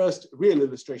 And the first real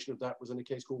illustration of that was in a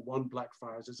case called One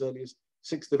Blackfriars as early as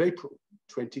 6th of April,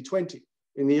 2020.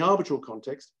 In the arbitral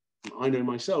context, I know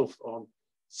myself on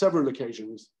several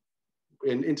occasions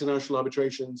in international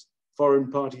arbitrations, foreign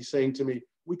parties saying to me,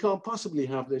 we can't possibly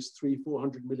have this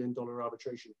 $300–400 million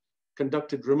arbitration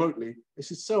conducted remotely.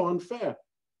 This is so unfair.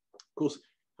 Of course,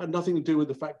 had nothing to do with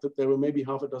the fact that there were maybe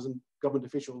half a dozen government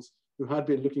officials who had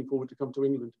been looking forward to come to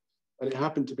England. And it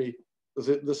happened to be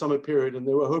the summer period, and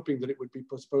they were hoping that it would be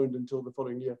postponed until the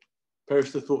following year.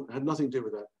 Perish the thought, had nothing to do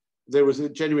with that. There was a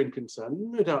genuine concern,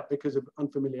 no doubt because of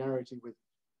unfamiliarity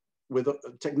with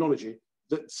technology,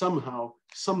 that somehow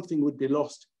something would be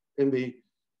lost in the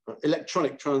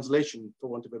electronic translation, for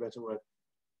want of a better word.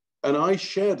 And I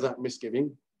shared that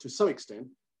misgiving to some extent.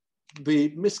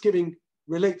 The misgiving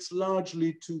relates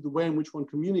largely to the way in which one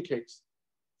communicates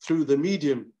through the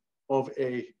medium of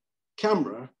a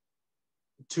camera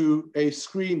to a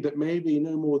screen that may be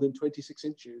no more than 26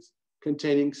 inches,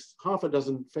 containing half a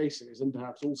dozen faces, and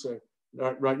perhaps also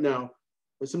right now,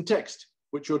 there's some text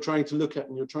which you're trying to look at,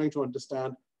 and you're trying to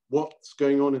understand what's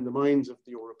going on in the minds of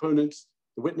your opponents,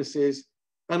 the witnesses,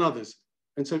 and others.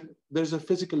 And so there's a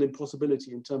physical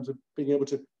impossibility in terms of being able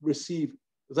to receive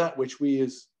that which we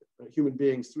as human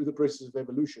beings, through the process of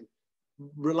evolution,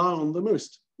 rely on the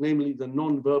most, namely the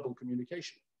non-verbal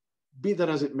communication. Be that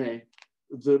as it may,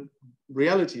 the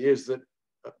reality is that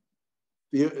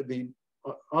the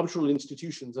arbitral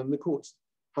institutions and the courts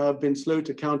have been slow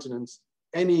to countenance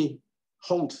any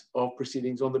halt of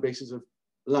proceedings on the basis of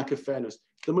lack of fairness.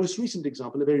 The most recent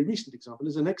example, a very recent example,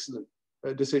 is an excellent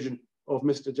decision of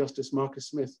Mr. Justice Marcus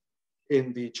Smith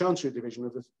in the Chancery Division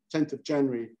of the 10th of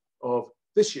January of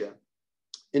this year,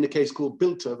 in a case called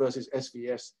Bilter versus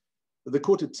SVS. The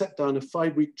court had set down a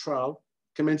 5-week trial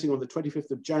commencing on the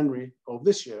 25th of January of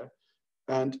this year,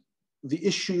 and the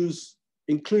issues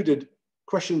included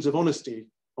questions of honesty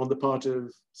on the part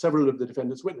of several of the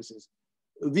defendant's witnesses.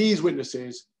 These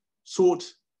witnesses sought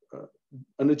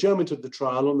an adjournment of the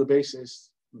trial on the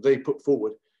basis they put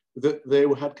forward that they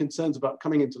had concerns about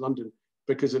coming into London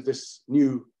because of this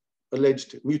new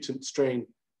alleged mutant strain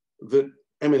that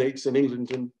emanates in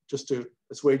England. And just to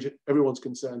assuage everyone's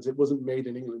concerns, it wasn't made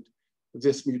in England.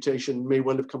 This mutation may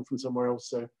well have come from somewhere else.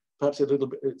 So perhaps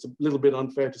it's a little bit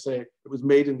unfair to say it was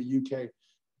made in the UK.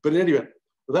 But anyway,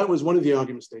 that was one of the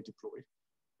arguments they deployed.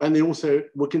 And they also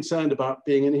were concerned about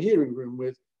being in a hearing room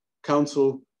with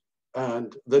counsel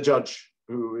and the judge,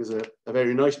 who is a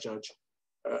very nice judge,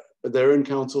 their own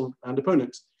counsel and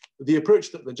opponents. The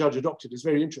approach that the judge adopted is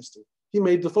very interesting. He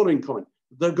made the following comment: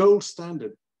 the gold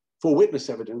standard for witness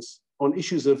evidence on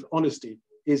issues of honesty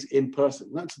is in person.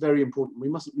 That's very important. We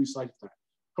mustn't lose sight of that.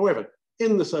 However,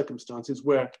 in the circumstances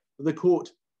where the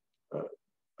court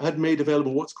had made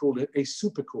available what's called a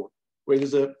super court, where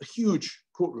there's a huge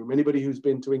courtroom. Anybody who's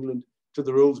been to England, to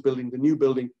the Rolls building, the new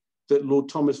building that Lord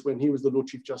Thomas, when he was the Lord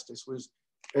Chief Justice, was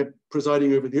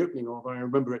presiding over the opening of, I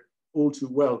remember it all too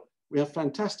well. We have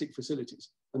fantastic facilities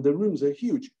and the rooms are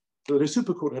huge. So the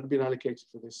super court had been allocated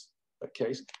for this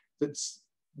case.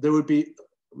 There would be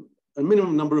a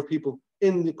minimum number of people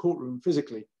in the courtroom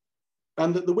physically,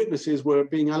 and that the witnesses were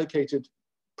being allocated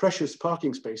precious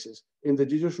parking spaces in the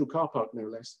judicial car park, no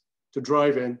less, to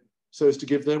drive in so as to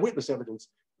give their witness evidence.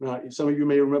 Now, some of you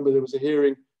may remember there was a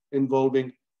hearing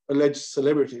involving alleged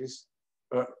celebrities,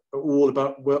 all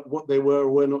about what they were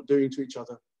or were not doing to each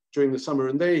other during the summer.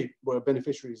 And they were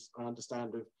beneficiaries, I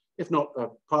understand, of, if not a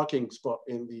parking spot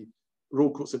in the Royal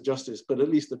Courts of Justice, but at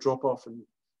least the drop-off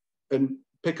and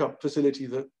pick-up facility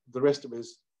that the rest of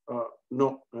us are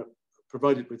not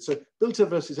provided with. So Bilter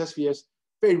versus SVS,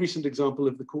 very recent example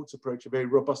of the court's approach, a very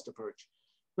robust approach.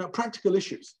 Now, practical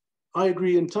issues. I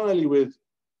agree entirely with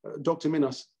Dr.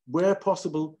 Minas. Where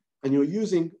possible, and you're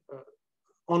using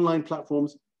online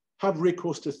platforms, have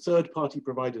recourse to third-party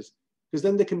providers, because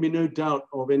then there can be no doubt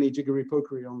of any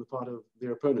jiggery-pokery on the part of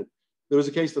their opponent. There was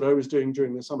a case that I was doing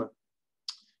during the summer,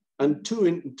 and two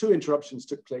interruptions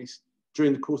took place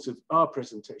during the course of our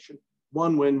presentation.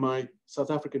 One, when my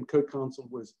South African co-counsel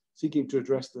was seeking to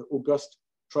address the august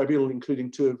tribunal,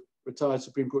 including two retired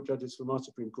Supreme Court judges from our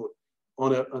Supreme Court,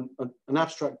 on an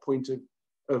abstract point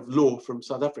of law from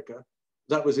South Africa.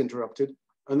 That was interrupted.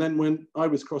 And then when I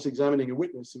was cross-examining a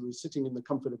witness who was sitting in the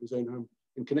comfort of his own home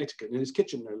in Connecticut, in his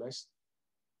kitchen no less,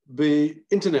 the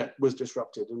internet was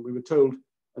disrupted, and we were told,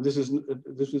 and this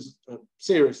was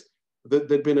serious, that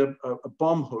there'd been a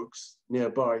bomb hoax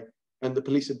nearby, and the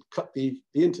police had cut the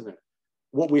internet.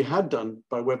 What we had done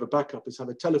by way of a backup is have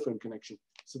a telephone connection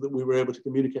so that we were able to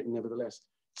communicate nevertheless.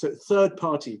 So third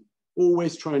party,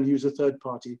 always try and use a third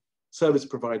party service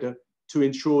provider to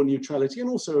ensure neutrality, and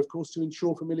also, of course, to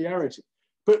ensure familiarity.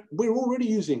 But we're already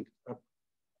using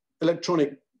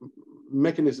electronic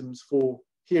mechanisms for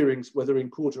hearings, whether in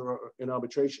court or in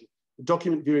arbitration.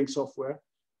 Document viewing software.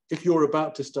 If you're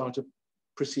about to start a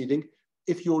proceeding,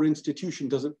 if your institution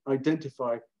doesn't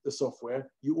identify the software,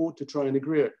 you ought to try and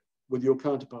agree it with your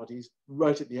counterparties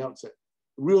right at the outset.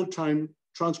 Real-time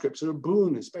transcripts are a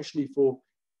boon, especially for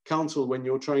counsel when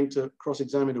you're trying to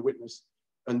cross-examine a witness.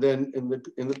 And then in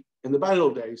the bad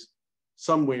old days,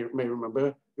 some may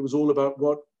remember, it was all about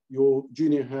what your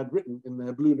junior had written in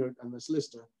their blue note and the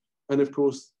solicitor. And of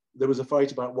course, there was a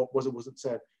fight about what was or wasn't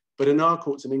said. But in our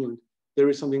courts in England, there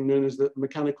is something known as the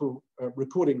mechanical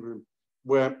recording room,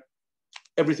 where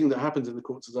everything that happens in the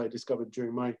courts, as I discovered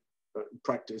during my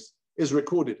practice, is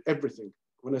recorded, everything.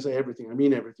 When I say everything, I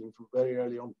mean everything from very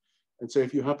early on. And so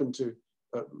if you happen to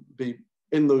be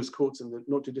in those courts in the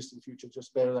not too distant future,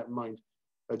 just bear that in mind.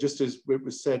 Just as it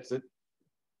was said that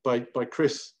by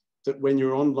Chris, that when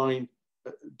you're online,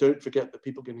 don't forget that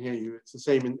people can hear you. It's the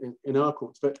same in our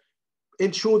courts, but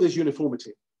ensure there's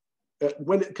uniformity.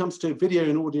 When it comes to video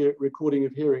and audio recording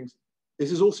of hearings,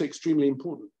 this is also extremely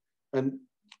important, and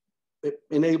it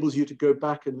enables you to go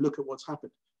back and look at what's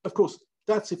happened. Of course,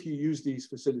 that's if you use these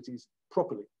facilities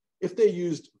properly. If they're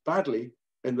used badly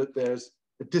and that there's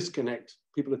a disconnect,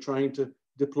 people are trying to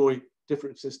deploy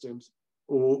different systems,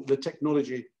 or the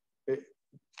technology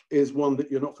is one that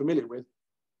you're not familiar with,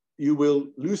 you will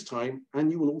lose time,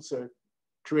 and you will also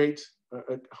create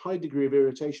a high degree of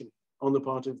irritation on the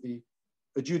part of the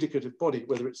adjudicative body,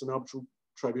 whether it's an arbitral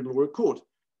tribunal or a court.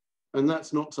 And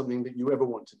that's not something that you ever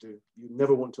want to do. You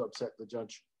never want to upset the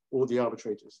judge or the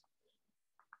arbitrators.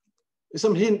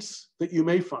 Some hints that you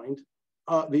may find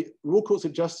are the Royal Courts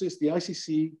of Justice, the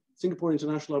ICC, Singapore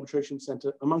International Arbitration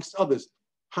Centre, amongst others,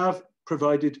 have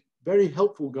provided very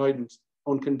helpful guidance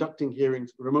on conducting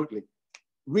hearings remotely.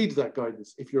 Read that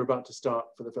guidance if you're about to start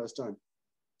for the first time.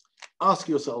 Ask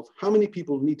yourself, how many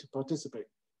people need to participate?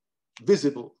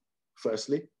 Visible,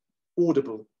 firstly,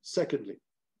 audible, secondly.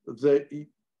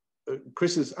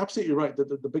 Chris is absolutely right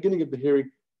that at the beginning of the hearing,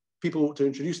 people ought to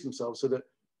introduce themselves so that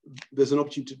there's an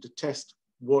opportunity to test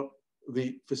what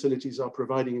the facilities are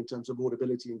providing in terms of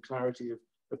audibility and clarity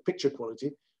of picture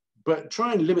quality, but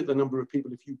try and limit the number of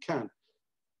people if you can.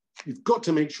 You've got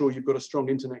to make sure you've got a strong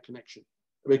internet connection,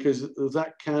 because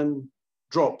that can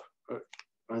drop.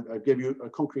 I gave you a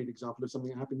concrete example of something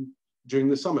that happened during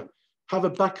the summer. Have a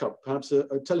backup, perhaps a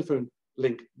telephone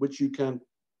link, which you can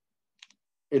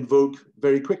invoke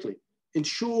very quickly.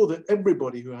 Ensure that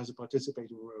everybody who has a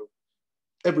participating role,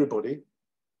 everybody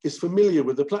is familiar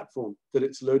with the platform, that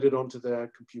it's loaded onto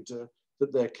their computer,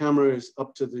 that their camera is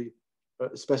up to the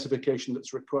specification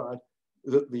that's required,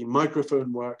 that the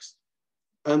microphone works,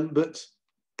 and that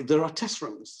there are test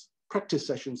runs, practice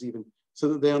sessions even, so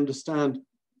that they understand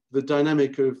the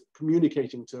dynamic of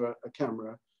communicating to a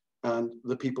camera and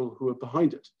the people who are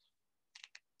behind it.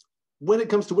 When it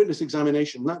comes to witness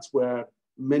examination, that's where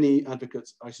many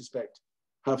advocates, I suspect,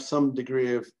 have some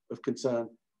degree of concern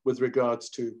with regards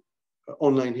to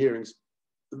online hearings.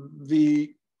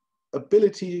 The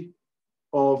ability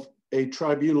of a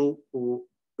tribunal or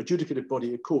adjudicative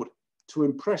body, a court, to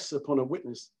impress upon a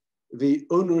witness the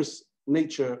onerous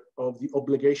nature of the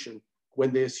obligation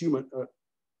when they assume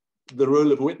the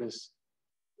role of a witness,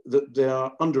 that they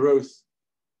are under oath,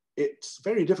 it's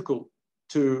very difficult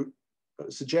to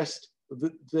suggest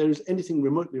that there is anything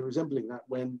remotely resembling that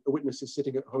when a witness is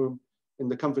sitting at home in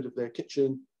the comfort of their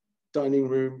kitchen, dining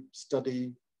room,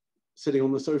 study, sitting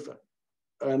on the sofa.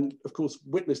 And of course,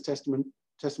 witness testimony,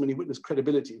 witness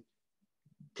credibility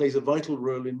plays a vital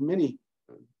role in many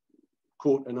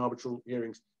court and arbitral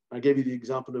hearings. I gave you the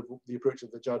example of the approach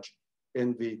of the judge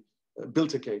in the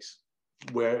Bilter case,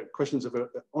 where questions of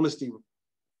honesty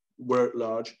were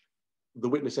large. The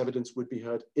witness evidence would be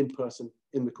heard in person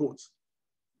in the courts.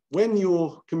 When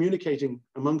you're communicating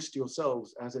amongst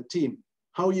yourselves as a team,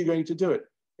 how are you going to do it?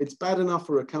 It's bad enough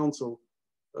for a counsel,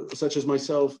 such as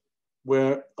myself,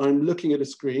 where I'm looking at a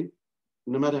screen,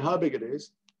 no matter how big it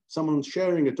is, someone's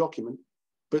sharing a document,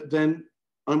 but then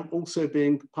I'm also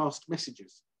being passed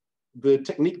messages. The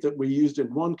technique that we used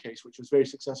in one case, which was very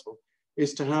successful,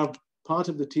 is to have part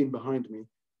of the team behind me.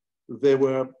 There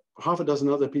were half a dozen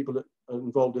other people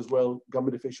involved as well,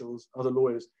 government officials, other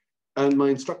lawyers, and my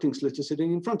instructing solicitor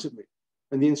sitting in front of me.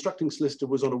 And the instructing solicitor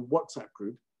was on a WhatsApp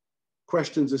group.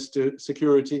 Questions as to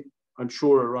security, I'm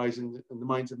sure, arise in the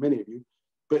minds of many of you,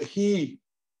 but he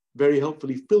very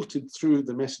helpfully filtered through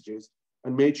the messages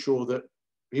and made sure that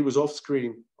he was off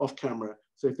screen, off camera.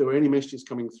 So if there were any messages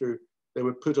coming through, they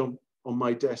were put on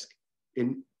my desk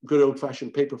in good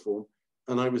old-fashioned paper form,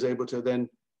 and I was able to then,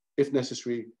 if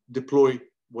necessary, deploy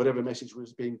whatever message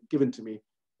was being given to me,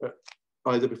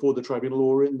 either before the tribunal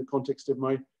or in the context of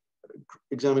my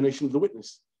examination of the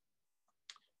witness.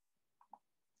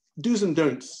 Do's and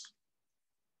don'ts.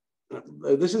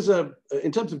 This is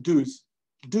in terms of do's,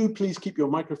 do please keep your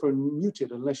microphone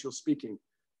muted unless you're speaking.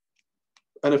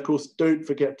 And of course, don't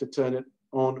forget to turn it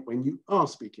on when you are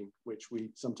speaking, which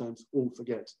we sometimes all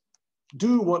forget.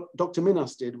 Do what Dr.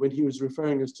 Minas did when he was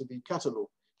referring us to the Qatar law,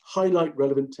 highlight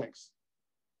relevant text.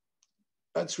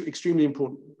 That's extremely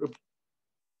important.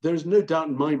 There is no doubt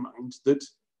in my mind that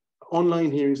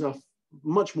online hearings are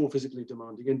much more physically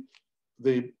demanding, and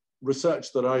the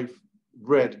research that I've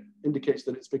read indicates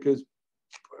that it's because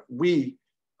we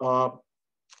are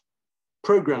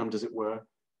programmed, as it were,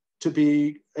 to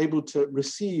be able to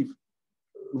receive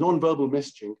non-verbal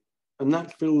messaging, and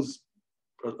that fills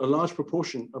a large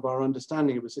proportion of our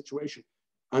understanding of a situation.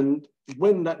 And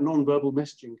when that non-verbal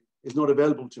messaging is not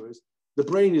available to us, the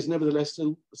brain is nevertheless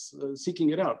still seeking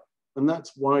it out. And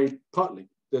that's why partly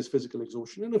there's physical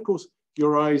exhaustion. And of course,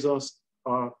 your eyes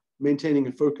are maintaining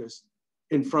a focus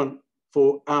in front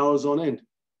for hours on end.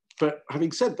 But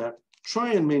having said that,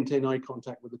 try and maintain eye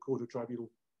contact with the court or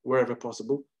tribunal wherever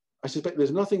possible. I suspect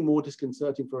there's nothing more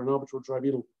disconcerting for an arbitral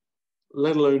tribunal,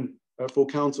 let alone for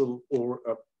counsel or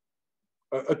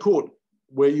a court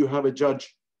where you have a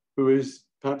judge who is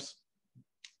perhaps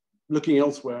looking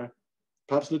elsewhere,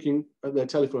 perhaps looking at their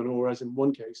telephone, or as in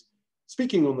one case,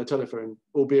 speaking on the telephone,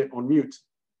 albeit on mute,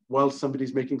 while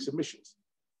somebody's making submissions.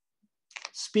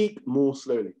 Speak more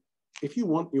slowly. If you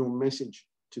want your message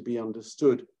to be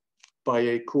understood by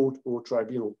a court or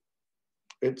tribunal,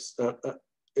 it's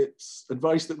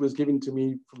advice that was given to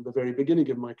me from the very beginning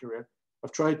of my career.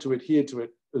 I've tried to adhere to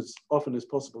it as often as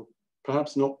possible,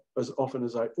 perhaps not as often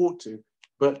as I ought to,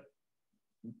 but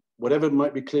whatever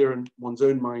might be clear in one's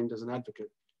own mind as an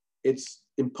advocate, it's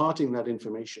imparting that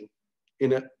information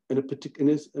in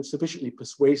a sufficiently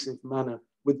persuasive manner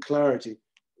with clarity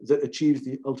that achieves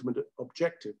the ultimate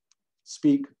objective.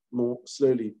 Speak more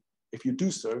slowly. If you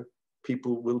do so,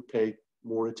 people will pay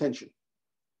more attention.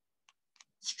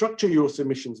 Structure your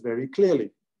submissions very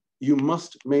clearly. You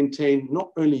must maintain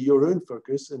not only your own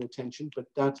focus and attention, but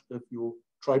that of your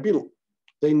tribunal.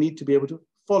 They need to be able to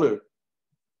follow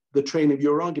the train of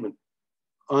your argument.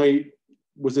 I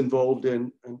was involved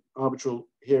in an arbitral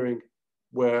hearing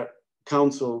where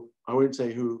counsel, I won't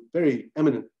say who, very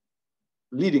eminent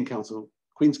leading counsel,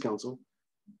 Queen's Counsel,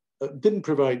 didn't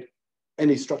provide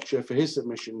any structure for his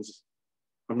submissions.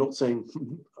 I'm not saying,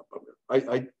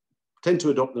 I tend to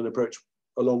adopt an approach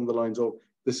along the lines of,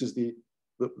 this is the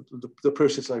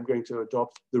process I'm going to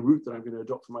adopt, the route that I'm going to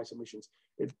adopt for my submissions.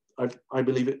 I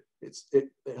believe it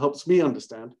helps me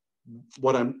understand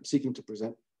what I'm seeking to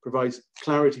present, provides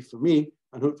clarity for me,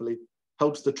 and hopefully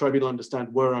helps the tribunal understand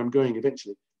where I'm going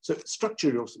eventually. So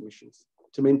structure your submissions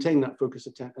to maintain that focus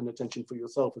and attention for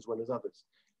yourself as well as others.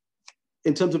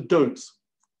 In terms of don'ts,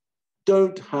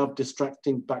 don't have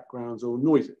distracting backgrounds or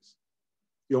noises.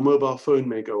 Your mobile phone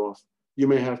may go off. You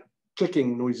may have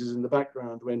clicking noises in the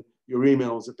background when your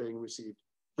emails are being received.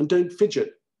 And don't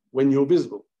fidget when you're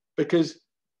visible, because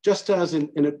just as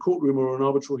in a courtroom or an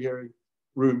arbitral hearing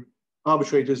room,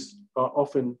 arbitrators are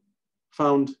often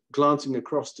found glancing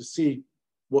across to see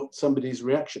what somebody's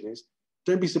reaction is.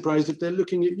 Don't be surprised if they're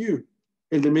looking at you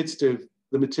in the midst of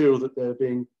the material that they're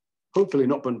being hopefully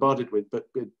not bombarded with, but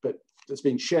that's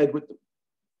being shared with them.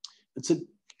 And so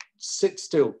sit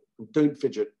still and don't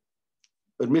fidget.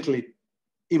 Admittedly,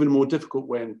 even more difficult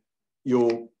when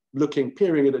you're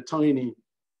peering at a tiny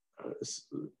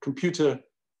computer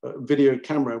video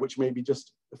camera, which may be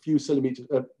just a few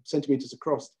centimeters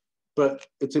across, but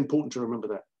it's important to remember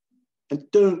that. And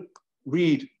don't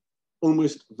read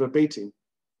almost verbatim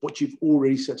what you've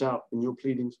already set out in your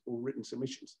pleadings or written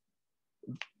submissions.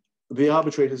 The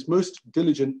arbitrators, most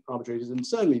diligent arbitrators, and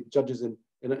certainly judges in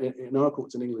our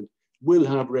courts in England, will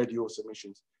have read your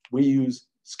submissions. We use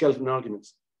skeleton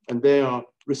arguments, and they are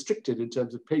restricted in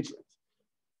terms of page length.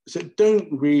 So don't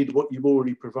read what you've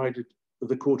already provided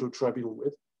the court or tribunal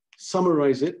with.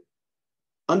 Summarize it,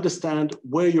 understand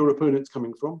where your opponent's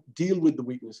coming from, deal with the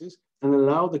weaknesses, and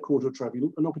allow the court or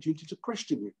tribunal an opportunity to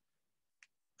question you.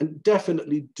 And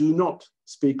definitely do not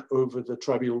speak over the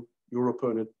tribunal, your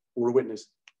opponent, or a witness.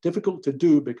 Difficult to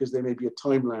do because there may be a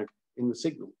time lag in the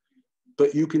signal.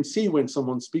 But you can see when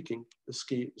someone's speaking, the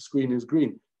screen is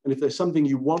green. And if there's something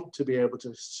you want to be able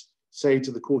to say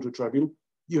to the court or tribunal,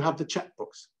 you have the chat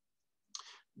box.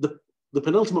 The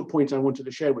penultimate point I wanted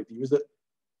to share with you is that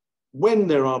when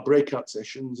there are breakout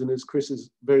sessions, and as Chris has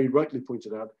very rightly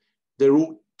pointed out, there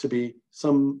ought to be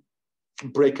some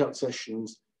breakout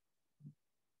sessions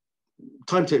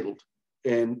timetabled.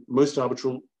 In most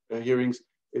arbitral hearings,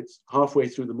 it's halfway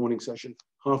through the morning session,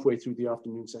 halfway through the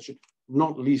afternoon session,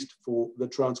 not least for the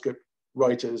transcript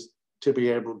writers to be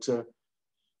able to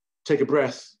take a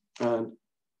breath and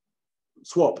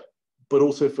swap, but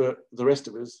also for the rest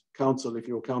of us, counsel, if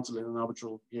you're counsel in an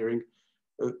arbitral hearing,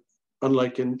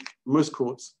 unlike in most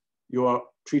courts, you are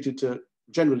treated to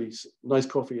generally nice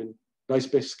coffee and nice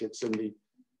biscuits in the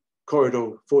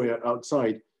corridor foyer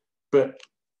outside. But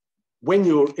when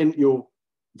you're in your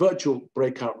virtual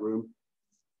breakout room,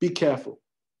 be careful.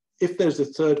 If there's a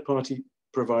third-party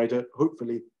provider,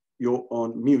 hopefully you're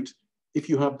on mute. If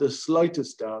you have the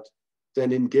slightest doubt,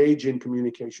 then engage in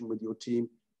communication with your team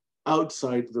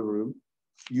outside the room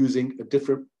using a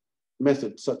different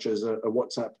method, such as a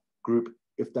WhatsApp group,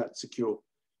 if that's secure.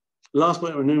 Last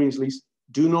but by no means least,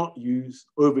 do not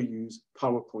overuse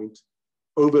PowerPoint,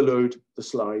 overload the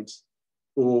slides,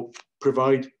 or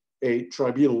provide a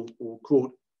tribunal or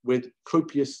court with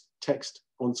copious text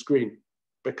on screen,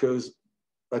 because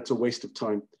that's a waste of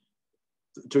time.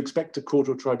 To expect a court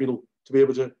or tribunal to be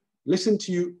able to listen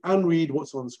to you and read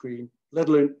what's on screen, let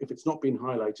alone if it's not been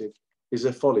highlighted, is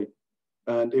a folly,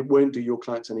 and it won't do your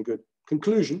clients any good.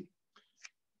 Conclusion: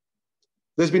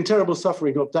 there's been terrible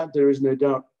suffering, of that there is no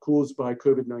doubt, caused by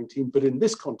COVID-19, but in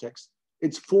this context,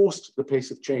 it's forced the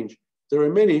pace of change. There are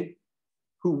many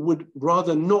who would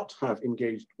rather not have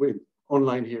engaged with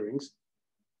online hearings,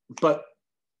 but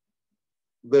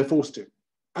they're forced to.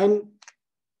 And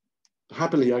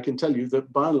happily, I can tell you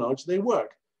that by and large, they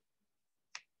work.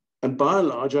 And by and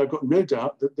large, I've got no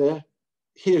doubt that they're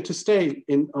here to stay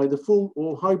in either full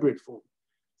or hybrid form.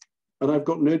 And I've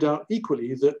got no doubt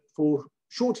equally that for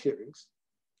short hearings,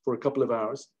 for a couple of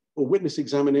hours, or witness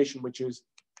examination, which is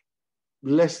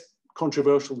less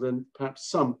controversial than perhaps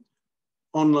some,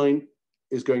 online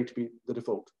is going to be the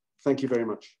default. Thank you very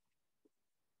much.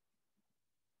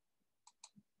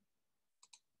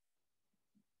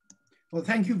 Well,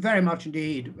 thank you very much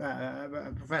indeed,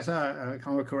 Professor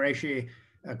Qureshi,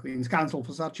 Queen's Counsel,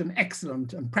 for such an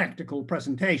excellent and practical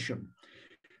presentation.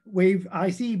 I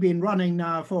see, been running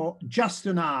now for just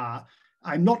an hour.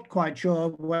 I'm not quite sure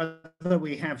whether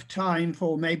we have time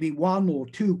for maybe one or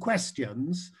two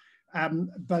questions,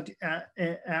 but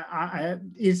I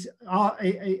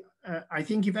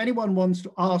think if anyone wants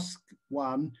to ask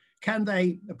one, can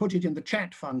they put it in the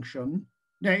chat function,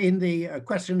 in the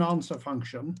question and answer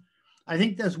function? I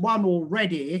think there's one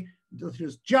already that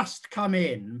has just come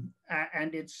in,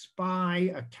 and it's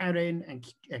by Karen and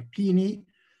Pini,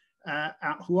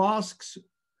 who asks,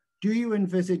 do you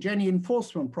envisage any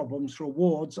enforcement problems for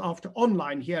awards after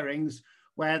online hearings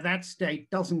where that state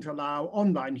doesn't allow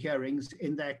online hearings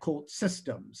in their court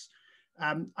systems?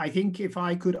 I think if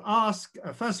I could ask,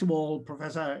 first of all,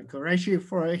 Professor Qureshi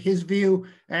for his view,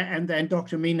 and then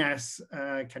Dr. Minas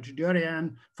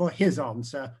Khatchadourian for his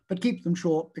answer, but keep them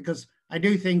short because I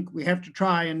do think we have to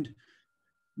try and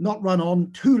not run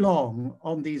on too long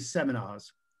on these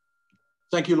seminars.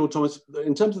 Thank you, Lord Thomas.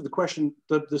 In terms of the question,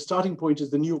 the starting point is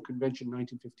the New York Convention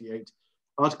 1958,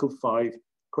 Article 5,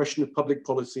 question of public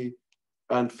policy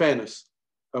and fairness.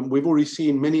 We've already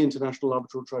seen many international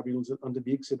arbitral tribunals under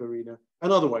the ICSID arena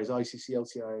and otherwise ICC,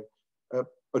 LCIA,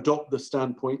 adopt the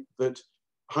standpoint that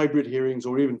hybrid hearings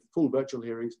or even full virtual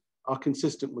hearings are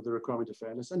consistent with the requirement of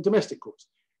fairness and domestic courts.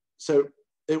 So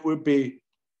it would be,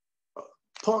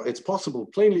 it's possible,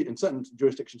 plainly in certain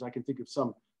jurisdictions, I can think of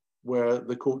some where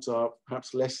the courts are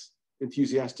perhaps less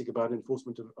enthusiastic about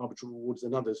enforcement of arbitral awards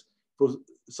than others, for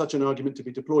such an argument to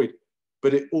be deployed.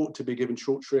 But it ought to be given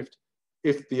short shrift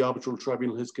if the arbitral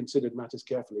tribunal has considered matters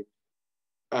carefully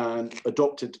and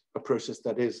adopted a process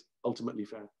that is ultimately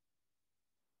fair.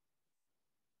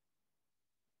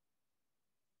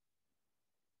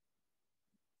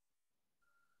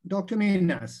 Dr.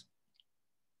 Minas.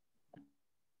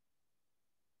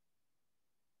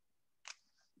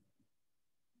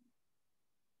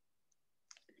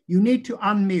 You need to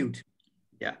unmute.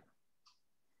 Yeah.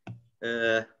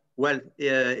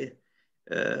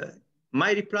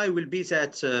 My reply will be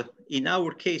that in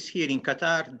our case here in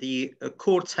Qatar, the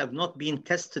courts have not been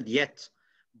tested yet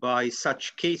by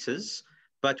such cases,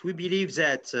 but we believe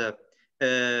that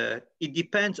it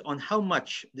depends on how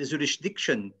much the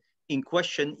jurisdiction in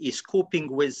question is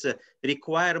coping with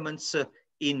requirements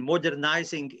in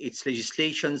modernizing its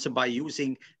legislations by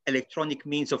using electronic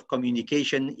means of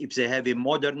communication. If they have a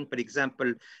modern, for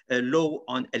example, a law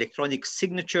on electronic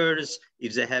signatures,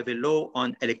 if they have a law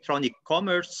on electronic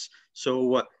commerce.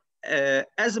 So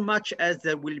as much as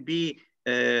there will be,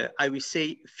 I will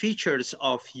say, features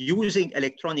of using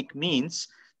electronic means,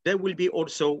 there will be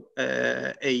also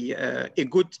a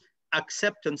good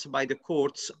acceptance by the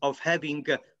courts of having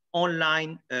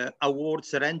online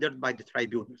awards rendered by the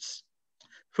tribunals.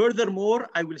 Furthermore,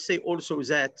 I will say also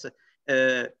that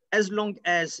as long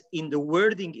as in the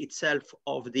wording itself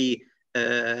of the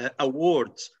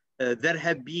awards, there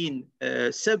have been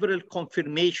several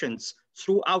confirmations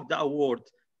throughout the award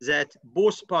that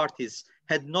both parties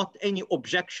had not any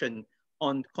objection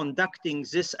on conducting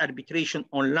this arbitration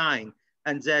online,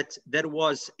 and that there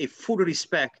was a full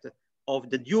respect of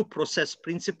the due process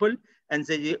principle, and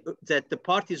that the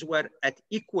parties were at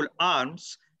equal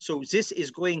arms. So this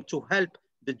is going to help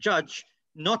the judge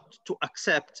not to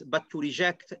accept, but to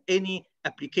reject any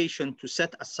application to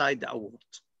set aside the award.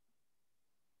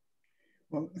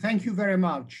 Well, thank you very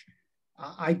much.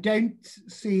 I don't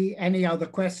see any other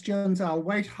questions. I'll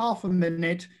wait half a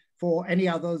minute for any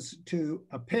others to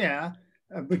appear,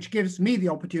 which gives me the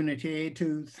opportunity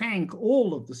to thank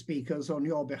all of the speakers on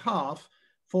your behalf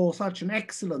for such an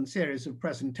excellent series of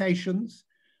presentations.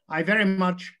 I very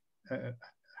much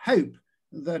hope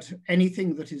that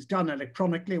anything that is done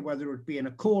electronically, whether it be in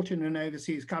a court in an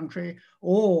overseas country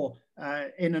or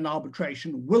in an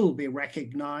arbitration, will be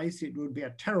recognized. It would be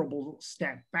a terrible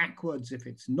step backwards if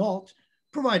it's not,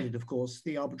 provided, of course,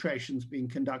 the arbitration's being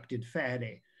conducted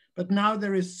fairly. But now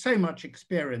there is so much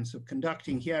experience of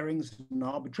conducting hearings and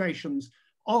arbitrations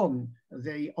on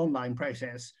the online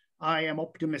process, I am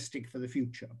optimistic for the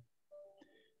future.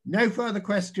 No further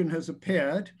question has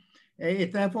appeared.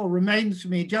 It therefore remains for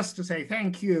me just to say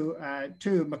thank you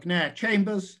to McNair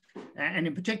Chambers, and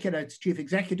in particular its Chief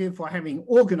Executive, for having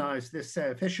organized this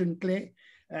so efficiently,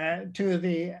 to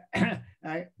the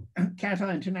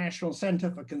Qatar International Center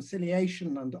for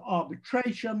Conciliation and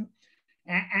Arbitration,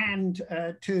 and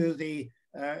to the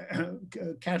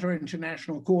Qatar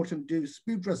International Court and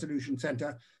Dispute Resolution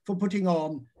Center for putting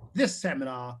on this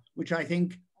seminar, which I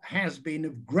think has been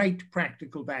of great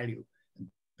practical value.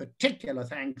 Particular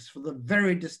thanks for the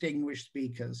very distinguished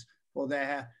speakers for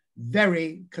their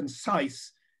very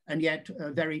concise and yet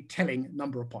very telling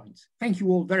number of points. Thank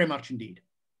you all very much indeed.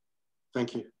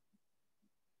 Thank you.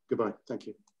 Goodbye. Thank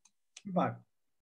you. Goodbye.